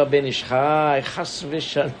 כותב הבן איש חי, חס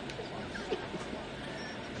ושלום.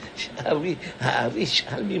 הארי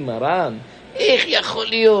שאל ממרן, איך יכול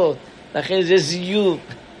להיות? לכן זה זיוף.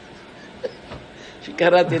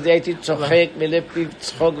 שקראתי את זה הייתי צוחק מלב פיו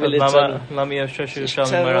צחוק ולצלום. למה יש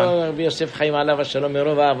שאל ממרן? רבי יוסף חיים עליו השלום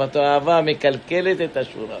מרוב אהבתו, אהבה מקלקלת את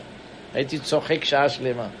השורה. הייתי צוחק שעה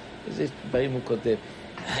שלמה. איזה דברים הוא כותב.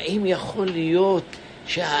 האם יכול להיות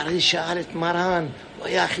שהארי שאל את מרן, הוא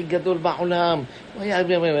היה הכי גדול בעולם, הוא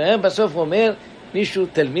היה... בסוף הוא אומר, מישהו,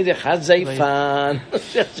 תלמיד אחד זייפן.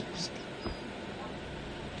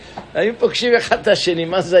 האם פוגשים אחד את השני,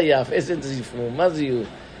 מה זייף, איזה זיפנו, מה זיוף?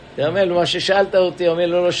 הוא אומר לו, מה ששאלת אותי, הוא אומר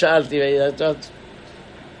לו, לא שאלתי.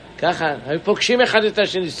 ככה, הם פוגשים אחד את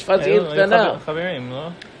השני, שפת עיר קטנה. חברים, לא?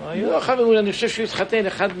 לא חברים, אני חושב שהוא התחתן,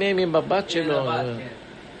 אחד מהם עם הבת שלו.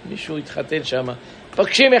 מישהו התחתן שם.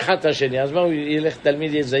 פוגשים אחד את השני, אז מה הוא ילך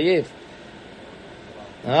תלמיד יזייף?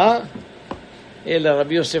 אלא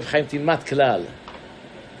רבי יוסף חיים תלמד כלל.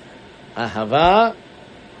 אהבה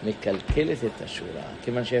מקלקלת את השורה,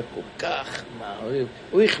 כיוון שהיה כל כך מעריב.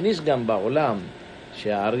 הוא הכניס גם בעולם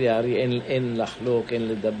שהארי אין לחלוק, אין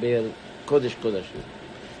לדבר, קודש קודשים.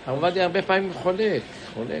 הרב עובדיה הרבה פעמים חולק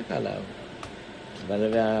עליו,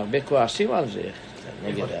 אבל הרבה כועסים על זה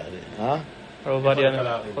נגד הארי. הרב עובדיה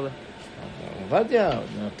חולק. הרב עובדיה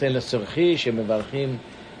נותן לצורכי שמברכים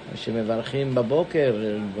בבוקר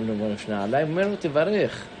לפני עליי, הוא אומר לו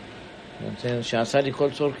תברך, שעשה לי כל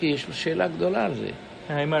צורכי, יש לו שאלה גדולה על זה.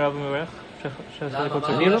 האם הרב מברך?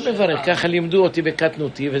 אני לא מברך, ככה לימדו אותי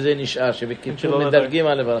בקטנותי וזה נשאר, שבקיצור מדרגים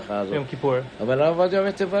על הברכה הזאת. יום כיפור. אבל הרב עובדיה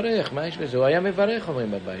אומר תברך, מה יש בזה? הוא היה מברך,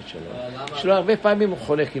 אומרים בבית שלו. יש לו הרבה פעמים הוא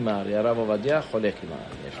חולק עם הארי, הרב עובדיה חולק עם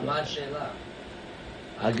הארי. מה השאלה?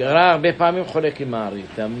 הגרה הרבה פעמים חולק עם הארי,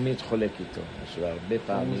 תמיד חולק איתו. יש לו הרבה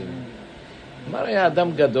פעמים. אמר, היה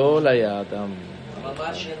אדם גדול, היה אדם... אבל מה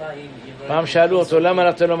השאלה? פעם שאלו אותו, למה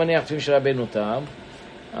אתה לא מניח תפילין של רבנו תם?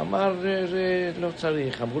 אמר, זה לא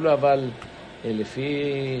צריך. אמרו לו, אבל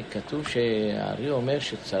לפי כתוב שהארי אומר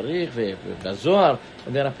שצריך, ובזוהר,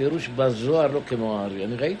 אומר, הפירוש בזוהר לא כמו הארי.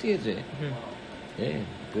 אני ראיתי את זה.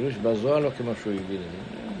 הפירוש בזוהר לא כמו שהוא הביא לזה.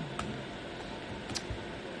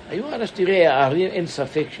 היו אנשים, תראה, הארי אין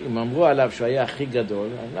ספק, אם אמרו עליו שהוא היה הכי גדול,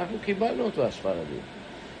 אנחנו קיבלנו אותו, הספרדים.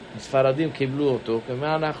 הספרדים קיבלו אותו,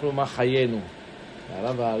 כמה אנחנו, מה חיינו.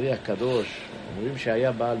 הרב הארי הקדוש, אומרים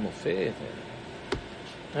שהיה בעל מופת.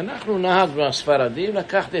 אנחנו נהגנו הספרדים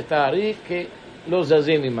לקחת את הארי כלא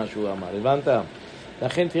זזים ממה שהוא אמר, הבנת?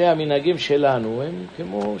 לכן תראה, המנהגים שלנו הם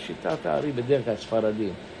כמו שיטת הארי בדרך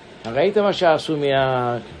הספרדים. ראית מה שעשו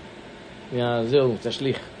זהו,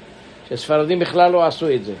 תשליך. שהספרדים בכלל לא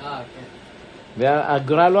עשו את זה. כן.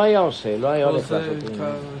 והגר"א לא היה עושה, לא היה הולך לעשות את זה.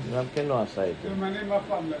 גם כן לא עשה את זה.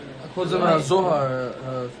 הכל זה מהזוהר.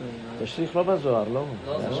 תשליך לא בזוהר, לא.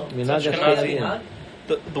 מנהג אשכנזים.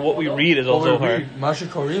 What we read is all Zohar. מה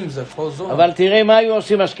שקוראים זה כל זוהר. אבל תראה מה היו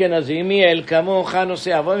עושים אשכנזים, מיאל כמוך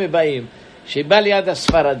נושא אבוי ובאים, שבא ליד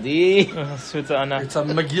הספרדי. It's a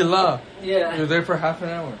מגילה. You're there for half an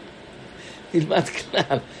hour. תלמד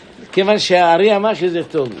כלל. כיוון שהארי אמר שזה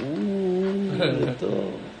טוב. זה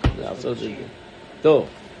טוב. לעשות את זה. טוב.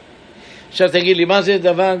 עכשיו תגיד לי, מה זה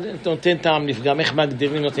דבר נותן טעם לפגם? איך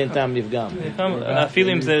מגדירים נותן טעם לפגם?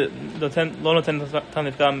 אפילו אם זה לא נותן טעם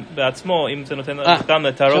לפגם בעצמו, אם זה נותן לפגם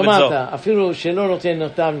לתערובת זו. שמעת, אפילו שלא נותן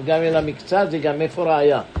טעם לפגם אלא מקצת, זה גם איפה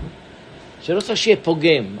ראיה. שלא צריך שיהיה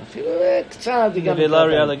פוגם. אפילו קצת, זה גם... ולא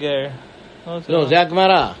ראיה לגר. לא, זה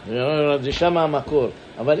הגמרא. זה שם המקור.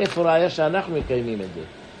 אבל איפה ראיה שאנחנו מקיימים את זה?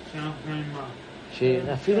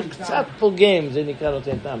 שאפילו קצת פוגם, זה נקרא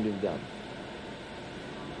נותן טעם לפגם.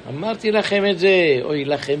 אמרתי לכם את זה, אוי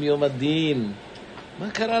לכם יום הדין. מה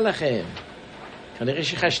קרה לכם? כנראה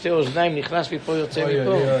שיש לך שתי אוזניים, נכנס מפה, יוצא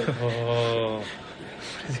מפה.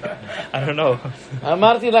 I don't know.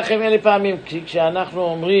 אמרתי לכם 1000 פעמים, כשאנחנו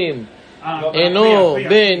אומרים אינו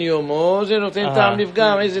בן יומו, זה נותן טעם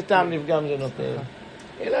לפגם. איזה טעם לפגם זה נותן?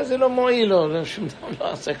 אלא זה לא מועיל לו, שום דבר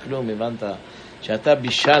לא עשה כלום, הבנת? שאתה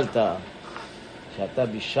בישלת, הבנת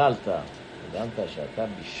שאתה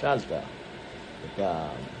בישלת את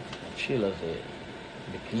התבשיל הזה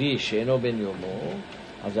בכלי שאינו בן יומו,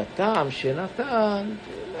 אז הטעם שנתן,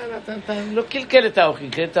 לא קלקל את האוכל,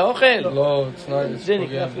 קלקל את האוכל. לא, זה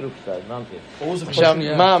נקרא אפילו קצת, הבנתי. עכשיו,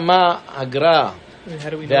 מה הגר"א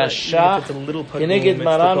והשח כנגד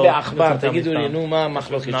מרן בעכבר? תגידו לי, נו, מה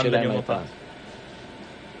המחלוקת שלהם הייתה?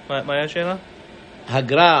 מה היה השאלה?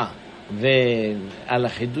 הגר"א ועל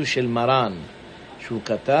החידוש של מרן שהוא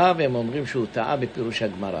כתב, הם אומרים שהוא טעה בפירוש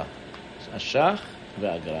הגמרא. השח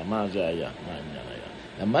והגר"א, מה זה היה? מה העניין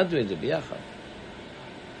היה? למדנו את זה ביחד.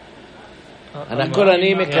 הכל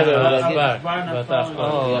אני מקבל.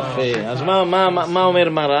 יפה. אז מה אומר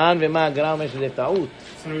מרן ומה הגר"א אומר שזה טעות?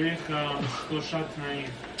 צריך 3 תנאים.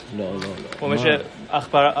 לא. הוא אומר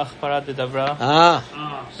שהכפרת דברה,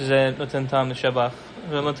 שזה נותן טעם לשבח,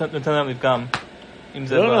 ונותן להם לפגם.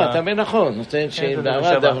 לא, אתה אומר נכון, נותן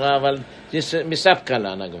שבעבר דברה, אבל זה מספקה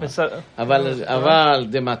לה נגמר. אבל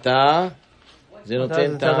דמתה, זה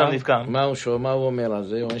נותן טעם. מה הוא אומר על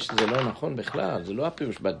זה? הוא אומר שזה לא נכון בכלל, זה לא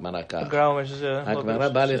הפירוש בגמרא כך. הגמרא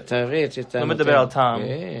באה לתרץ את לא מדבר על טעם,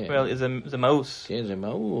 זה מאוס. כן, זה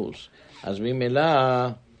מאוס. אז ממילא,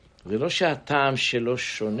 זה לא שהטעם שלו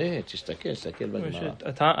שונה, תסתכל בגמרא.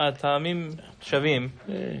 הטעמים שווים,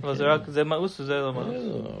 אבל זה רק, זה מאוס וזה לא מאוס.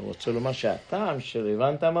 הוא רוצה לומר שהטעם שלו,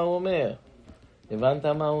 הבנת מה הוא אומר?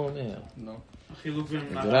 לא.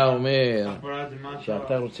 הגמרא אומר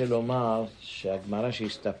שאתה רוצה לומר שהגמרא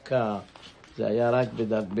שהסתפקה זה היה רק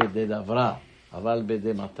בדברה, אבל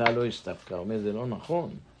בדמתה לא הסתפקה. הוא אומר זה לא נכון,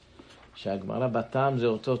 שהגמרא בטעם זה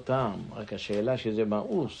אותו טעם, רק השאלה שזה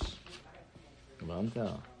מאוס. הבנת?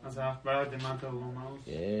 אז ההכברה דמטה הוא לא מאוס?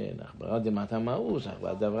 כן, ההכברה דמטה מאוס,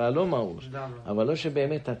 ההכברה דברה לא מאוס. אבל לא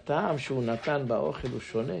שבאמת הטעם שהוא נתן באוכל הוא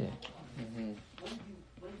שונה.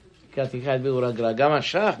 תקרא את ביאור הגר"א,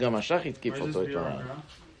 גם השח התקיף אותו את הר"ן.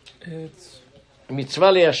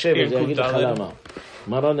 מצווה ליישב, זה יגיד לך למה.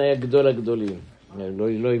 מרן היה גדול הגדולים.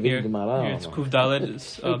 לא הבין גמרא.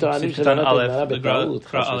 טוענים שלא גמרא בטעות,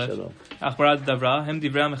 חס ושלום. הכברת דברה, הם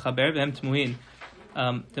דברי המחבר והם תמוהים.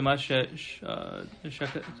 מה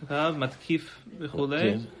שכתב, מתקיף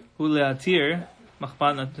וכולי, הוא להתיר,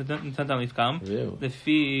 מחפן נתן דם לפגם,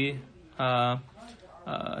 לפי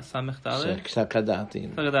סמך ד' פסק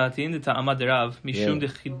הדעתין, דטעמא דרב, משום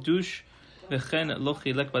דחידוש, וכן לא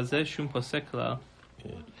חילק בזה שום פוסק לה,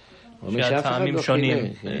 שהטעמים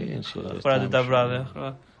שונים. הכברת דברה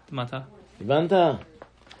ומטה. הבנת?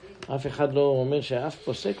 אף אחד לא אומר שאף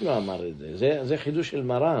פוסק לא אמר את זה. זה חידוש של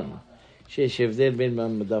מרן. שיש הבדל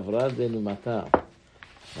בין דברה ומטה.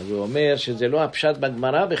 אז הוא אומר שזה לא הפשט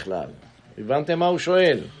בגמרא בכלל. הבנתם מה הוא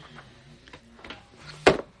שואל?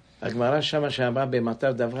 הגמרא שמה שאמרה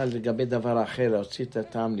במטה דברה לגבי דבר אחר, להוציא את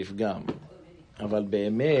הטעם לפגם. אבל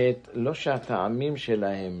באמת, לא שהטעמים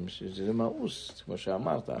שלהם, שזה מאוס, כמו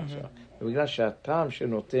שאמרת עכשיו. בגלל שהטעם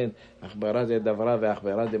שנותן הכברה דברה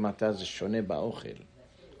והכברה דמטה זה שונה באוכל.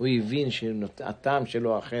 הוא הבין שהטעם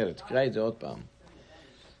שלו אחרת. תקרא את זה עוד פעם.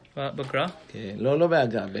 בגר"א? כן, לא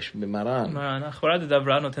בהגר"א, במרן. הכברת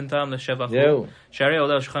דברה נותן טעם לשבח, שהרי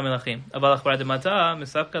עולה על שולחן מלכים. אבל הכברת דמטה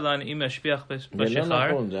מספקה לה אם ישפיח בשיכר. זה לא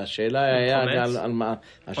נכון, השאלה היה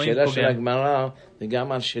השאלה של הגמרא, זה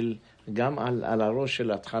גם על הראש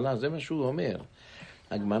של ההתחלה, זה מה שהוא אומר.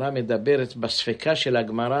 הגמרא מדברת בספקה של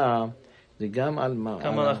הגמרא, זה גם על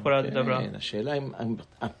הכברת דברה. השאלה אם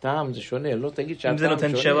הטעם זה שונה, לא תגיד שהטעם שונה. אם זה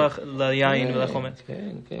נותן שבח ליין ולחומץ. כן.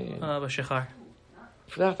 בשיכר.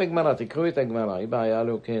 תפתח את הגמרא, תקראו את הגמרא, היא בעיה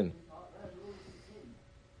לו, כן.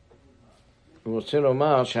 הוא רוצה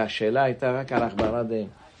לומר שהשאלה הייתה רק על הכברה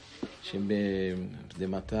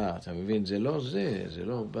שבדמטה, אתה מבין? זה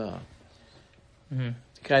לא בא.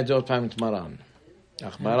 תקרא את זה עוד פעם את מרן.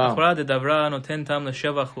 הכברת דברה נותן טעם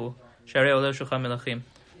לשבח הוא, שהרי עולה על שולחן מלכים.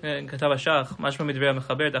 כתב השח, משמע מדברי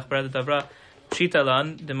המחבר, הכברת דברה, פשיטא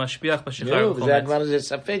לן, דמשפיח בשיכר וחומץ. זה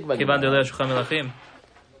ספק בגמרא. כיוון דעולה על שולחן מלכים.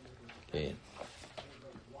 כן.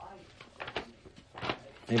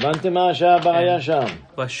 הבנתם מה שהבעיה שם?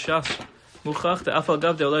 בש"ס מוכח אף על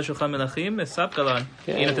גב דעולה שולחן מלכים מספקה לן.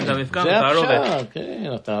 הנה אתם המפקם, התערובת.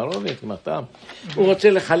 כן, התערובת עם הטעם. הוא רוצה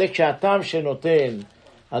לחלק שהטעם שנותן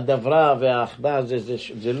הדברה והאחברה,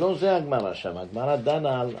 זה לא זה הגמרא שם. הגמרא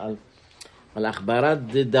דנה על הכברת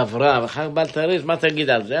דברה, ואחר כך בא לתרץ, מה תגיד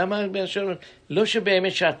על זה? לא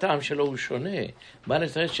שבאמת שהטעם שלו הוא שונה. בא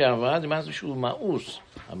לתרץ שהעברה זה משהו שהוא מאוס.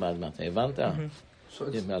 אבל מה, אתה הבנת?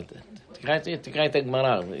 תקרא את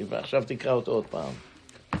הגמרא, ועכשיו תקרא אותו עוד פעם.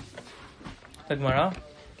 את הגמרא?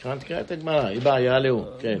 תקרא את הגמרא, היא בעיה לו,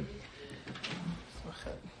 כן.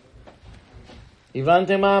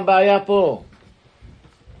 הבנתם מה הבעיה פה?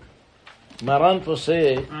 מרן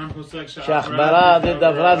פוסק שהכברה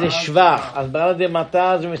דברה זה שבח, הכברה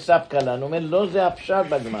דמטה זה מספקה לנו. אומר, לא זה הפשט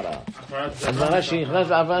בגמרא. הגמרא שנכנס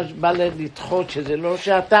בא לדחות שזה לא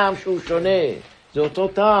שהטעם שהוא שונה, זה אותו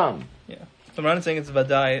טעם. So Maran is saying it's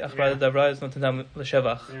ודאי, הכברת דברה is נותן טעם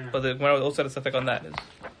לשבח. But the Gemara would also have a ספק on that.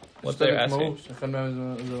 What they're asking.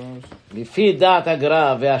 לפי דעת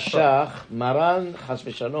הגר"א והשח, מרן חס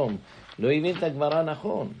ושלום לא הבין את הגמרא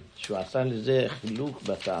נכון. שהוא עשה לזה חילוק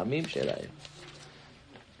בטעמים שלהם.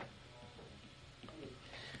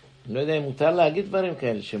 אני לא יודע אם מותר להגיד דברים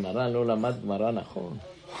כאלה, שמרן לא למד גמרא נכון.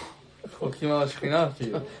 חולקים על השכינה,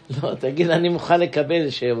 כאילו. לא, תגיד, אני מוכן לקבל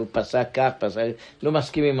שהוא פסק כך, לא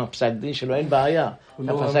מסכים עם הפסק דין שלו, אין בעיה.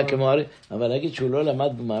 הפסק כמו הרי, אבל להגיד שהוא לא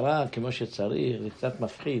למד גמרא כמו שצריך, זה קצת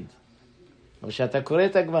מפחיד. אבל כשאתה קורא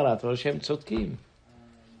את הגמרא, אתה רואה שהם צודקים.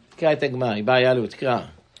 תקרא את הגמרא, היא בעיה לו, תקרא.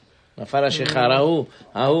 נפל השחר,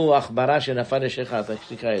 ההוא אכברה שנפל לשחר,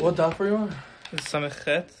 תקרא את זה. What daf are you on? סמך ח'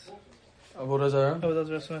 עבודה זרה? עבודה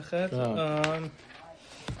זרה סמך ח'.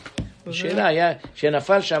 שאלה היה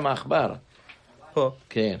שנפל שם עכבר. פה.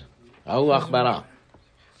 כן, ההוא עכברה.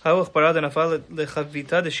 ההוא עכברה דנפל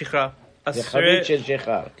לחביתה דשכרה. זה חבית של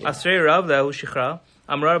שחר. אסרי רב להוא שכרה.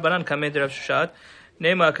 אמרה רבנן קמא דרב ששת.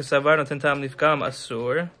 נאמר כסבר נותן טעם לפגם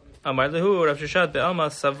אסור. אמר להו רב ששת בעלמא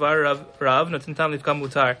סבר רב נותן טעם לפגם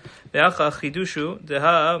מותר. לאחר חידושו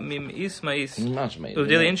דהה ממאיס מאיס.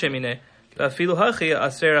 ובדיל אין שמיני. ואפילו הכי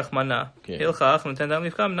אסרי רחמנה. הלכך נותן טעם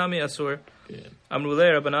לפגם נמי אסור. אמרו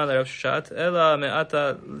לי רבנן לרב ששת, אלא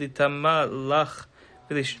מעטה לטמא לך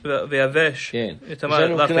ויבש. לטמא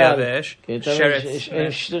לך ויבש.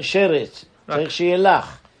 שרץ. צריך שיהיה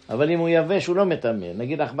לך. אבל אם הוא יבש הוא לא מטמא.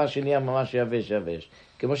 נגיד עכבר שנהיה ממש יבש.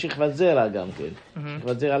 כמו שכבת זרע גם כן.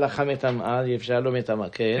 שכבת זרע לך מטמאה, אפשר לא מטמאה,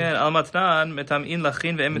 כן? כן, על מתנן מטמאין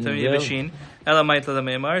לכין ואין מטמאים יבשין. אלא מה יתלדם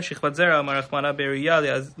אמר, שכבת זרע אמר רחמנה בראייה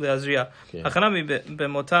להזריע. הכנה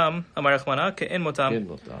במותם אמר רחמנה, כאין מותם.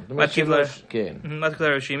 כן. מתקילה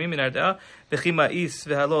רשימי מן הרדעה, וכי מאיס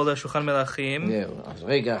והלא עולה שולחן מלכים. אז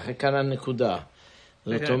רגע, כאן הנקודה.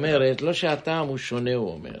 זאת אומרת, לא שהטעם הוא שונה,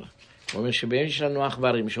 הוא אומר. הוא אומר שבאמת יש לנו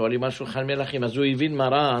עכברים שעולים על שולחן מלכים, אז הוא הבין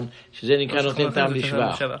מרן שזה נקרא נותן טעם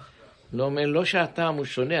לשבח. לא אומר, לא שהטעם הוא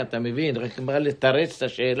שונה, אתה מבין, רק אמרה לתרץ את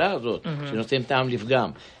השאלה הזאת, שנותן טעם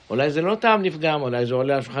לפגם. אולי זה לא טעם לפגם, אולי זה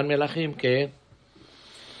עולה על שולחן מלכים, כן?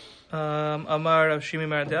 אמר רב שימי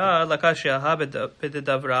מהרדעה, לקשיא,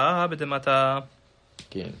 בדברה, בדמתה.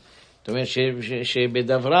 כן. זאת אומרת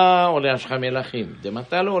שבדברה עולה על שולחן מלכים,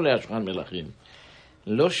 דמתה לא עולה על שולחן מלכים.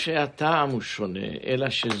 לא שהטעם הוא שונה, אלא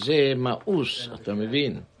שזה מאוס, אתה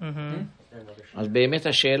מבין? אז באמת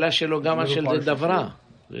השאלה שלו גם על של דברה.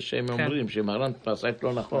 זה שהם אומרים שמרן פסק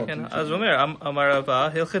לא נכון. כן, אז הוא אומר, אמר רבא,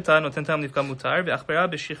 הלכתה נותן טעם לפגם מותר, ועכברה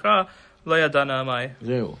בשכרה לא ידענה מאי.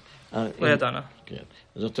 זהו. לא ידענה. כן.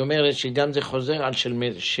 זאת אומרת שגם זה חוזר על של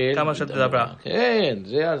כמה של דברה. כן,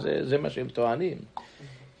 זה מה שהם טוענים.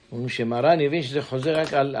 אומרים שמרן הבין שזה חוזר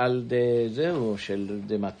רק על זהו, של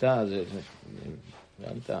דמתה, זה...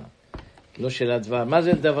 לא של הדבר. מה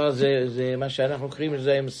זה דבר? זה מה שאנחנו קוראים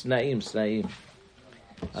לזה עם סנאים.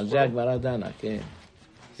 על זה הגמרא דנה, כן.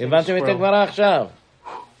 הבנתם את הגמרא עכשיו?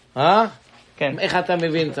 כן. איך אתה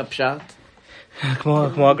מבין את הפשט?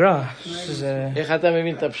 כמו הגר"א. איך אתה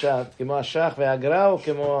מבין את הפשט? כמו השח והגר"א או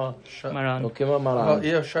כמו מרן?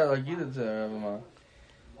 אי אפשר להגיד את זה, אבל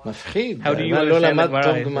מפחיד. לא למד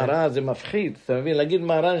טוב גמרא, זה מפחיד. אתה מבין? להגיד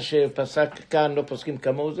מרן שפסק כאן, לא פוסקים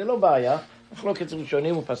כמוהו, זה לא בעיה. מחלוקת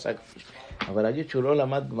ראשונים הוא פסק. אבל להגיד שהוא לא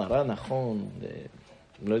למד גמרא נכון,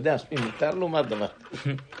 לא יודע, אם מותר לומד דבר.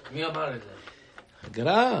 מי אמר את זה?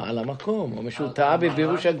 הגר"א, על המקום. הוא אומר שהוא טעה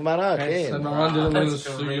בבירוש הגמרא, כן.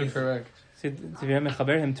 דברי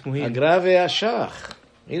המחבר הם תמוהים. הגר"א והשח.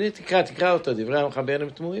 הנה תקרא אותו, דברי המחבר הם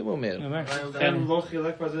תמוהים, הוא אומר. כן, לא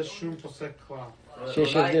חילק בזה שום פוסק כבר.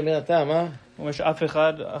 שיש הבדל בין הטעם, הוא אומר שאף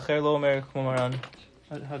אחד אחר לא אומר כמו מרן.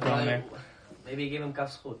 הגר"א אומר. maybe give him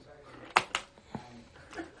כף זכות.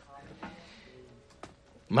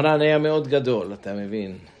 מרן היה מאוד גדול, אתה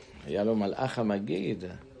מבין? היה לו מלאך המגיד.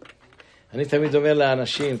 אני תמיד אומר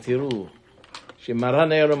לאנשים, תראו,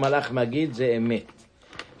 שמרן היה לו מלאך מגיד זה אמת.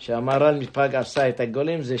 שהמרן מפראג עשה את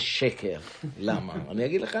הגולם זה שקר. למה? אני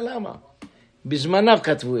אגיד לך למה. בזמניו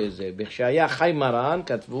כתבו את זה. כשהיה חי מרן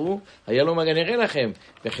כתבו, היה לו מגן, נראה לכם,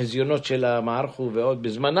 בחזיונות של המערכו ועוד,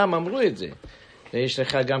 בזמנם אמרו את זה. ויש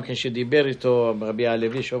לך גם כן שדיבר איתו רבי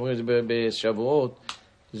הלוי שאומרים את זה בשבועות.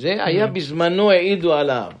 זה היה בזמנו העידו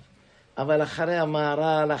עליו. אבל אחרי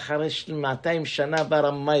המהר"ל, אחרי 200 שנה בא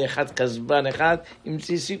רמאי אחד, כזבן אחד,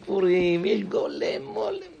 המציא סיפורים, יש גולם,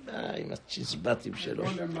 מולם, די, עם הצ'יזבטים שלו.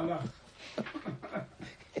 גולם מלאך.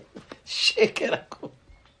 שקר הכל.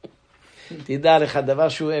 תדע לך, דבר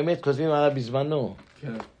שהוא אמת, כותבים עליו בזמנו.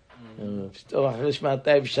 כן. פתאום אחרי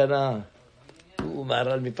 200 שנה, הוא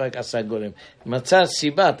מהר"ל מפראג עשה גולם. מצא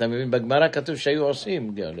סיבה, אתה מבין, בגמרא כתוב שהיו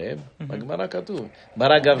עושים גולם, בגמרא כתוב.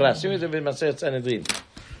 ברא גברא, שימו את זה במסכת סנהדרין.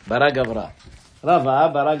 ברא גברא. רבא,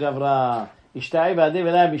 ברא גברא, השתהה בעדי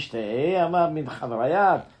ולא משתהה, אמר מן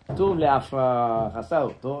חבריה, טוב לאפרה, עשה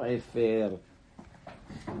אותו אפר.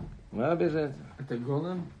 מה בזה? את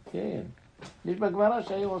הגולם? כן. יש בגמרא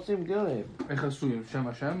שהיו עושים גרב. איך עשו עם שם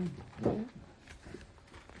השם?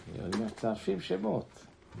 מצרפים שמות.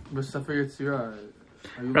 בספר יצירה.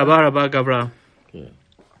 רבה גברה.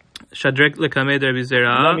 שדרק לקמי דרבי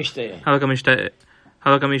זרע. לא משתאה.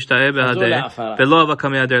 הלכה משתאה בהדה. ולא אבקה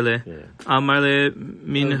מהדר לה. אמר לה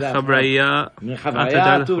מן חבריה. מן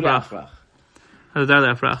חבריה עטוב להפרח. עטוב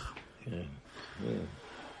להפרח.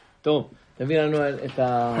 טוב, תביא לנו את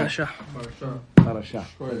הפרשה.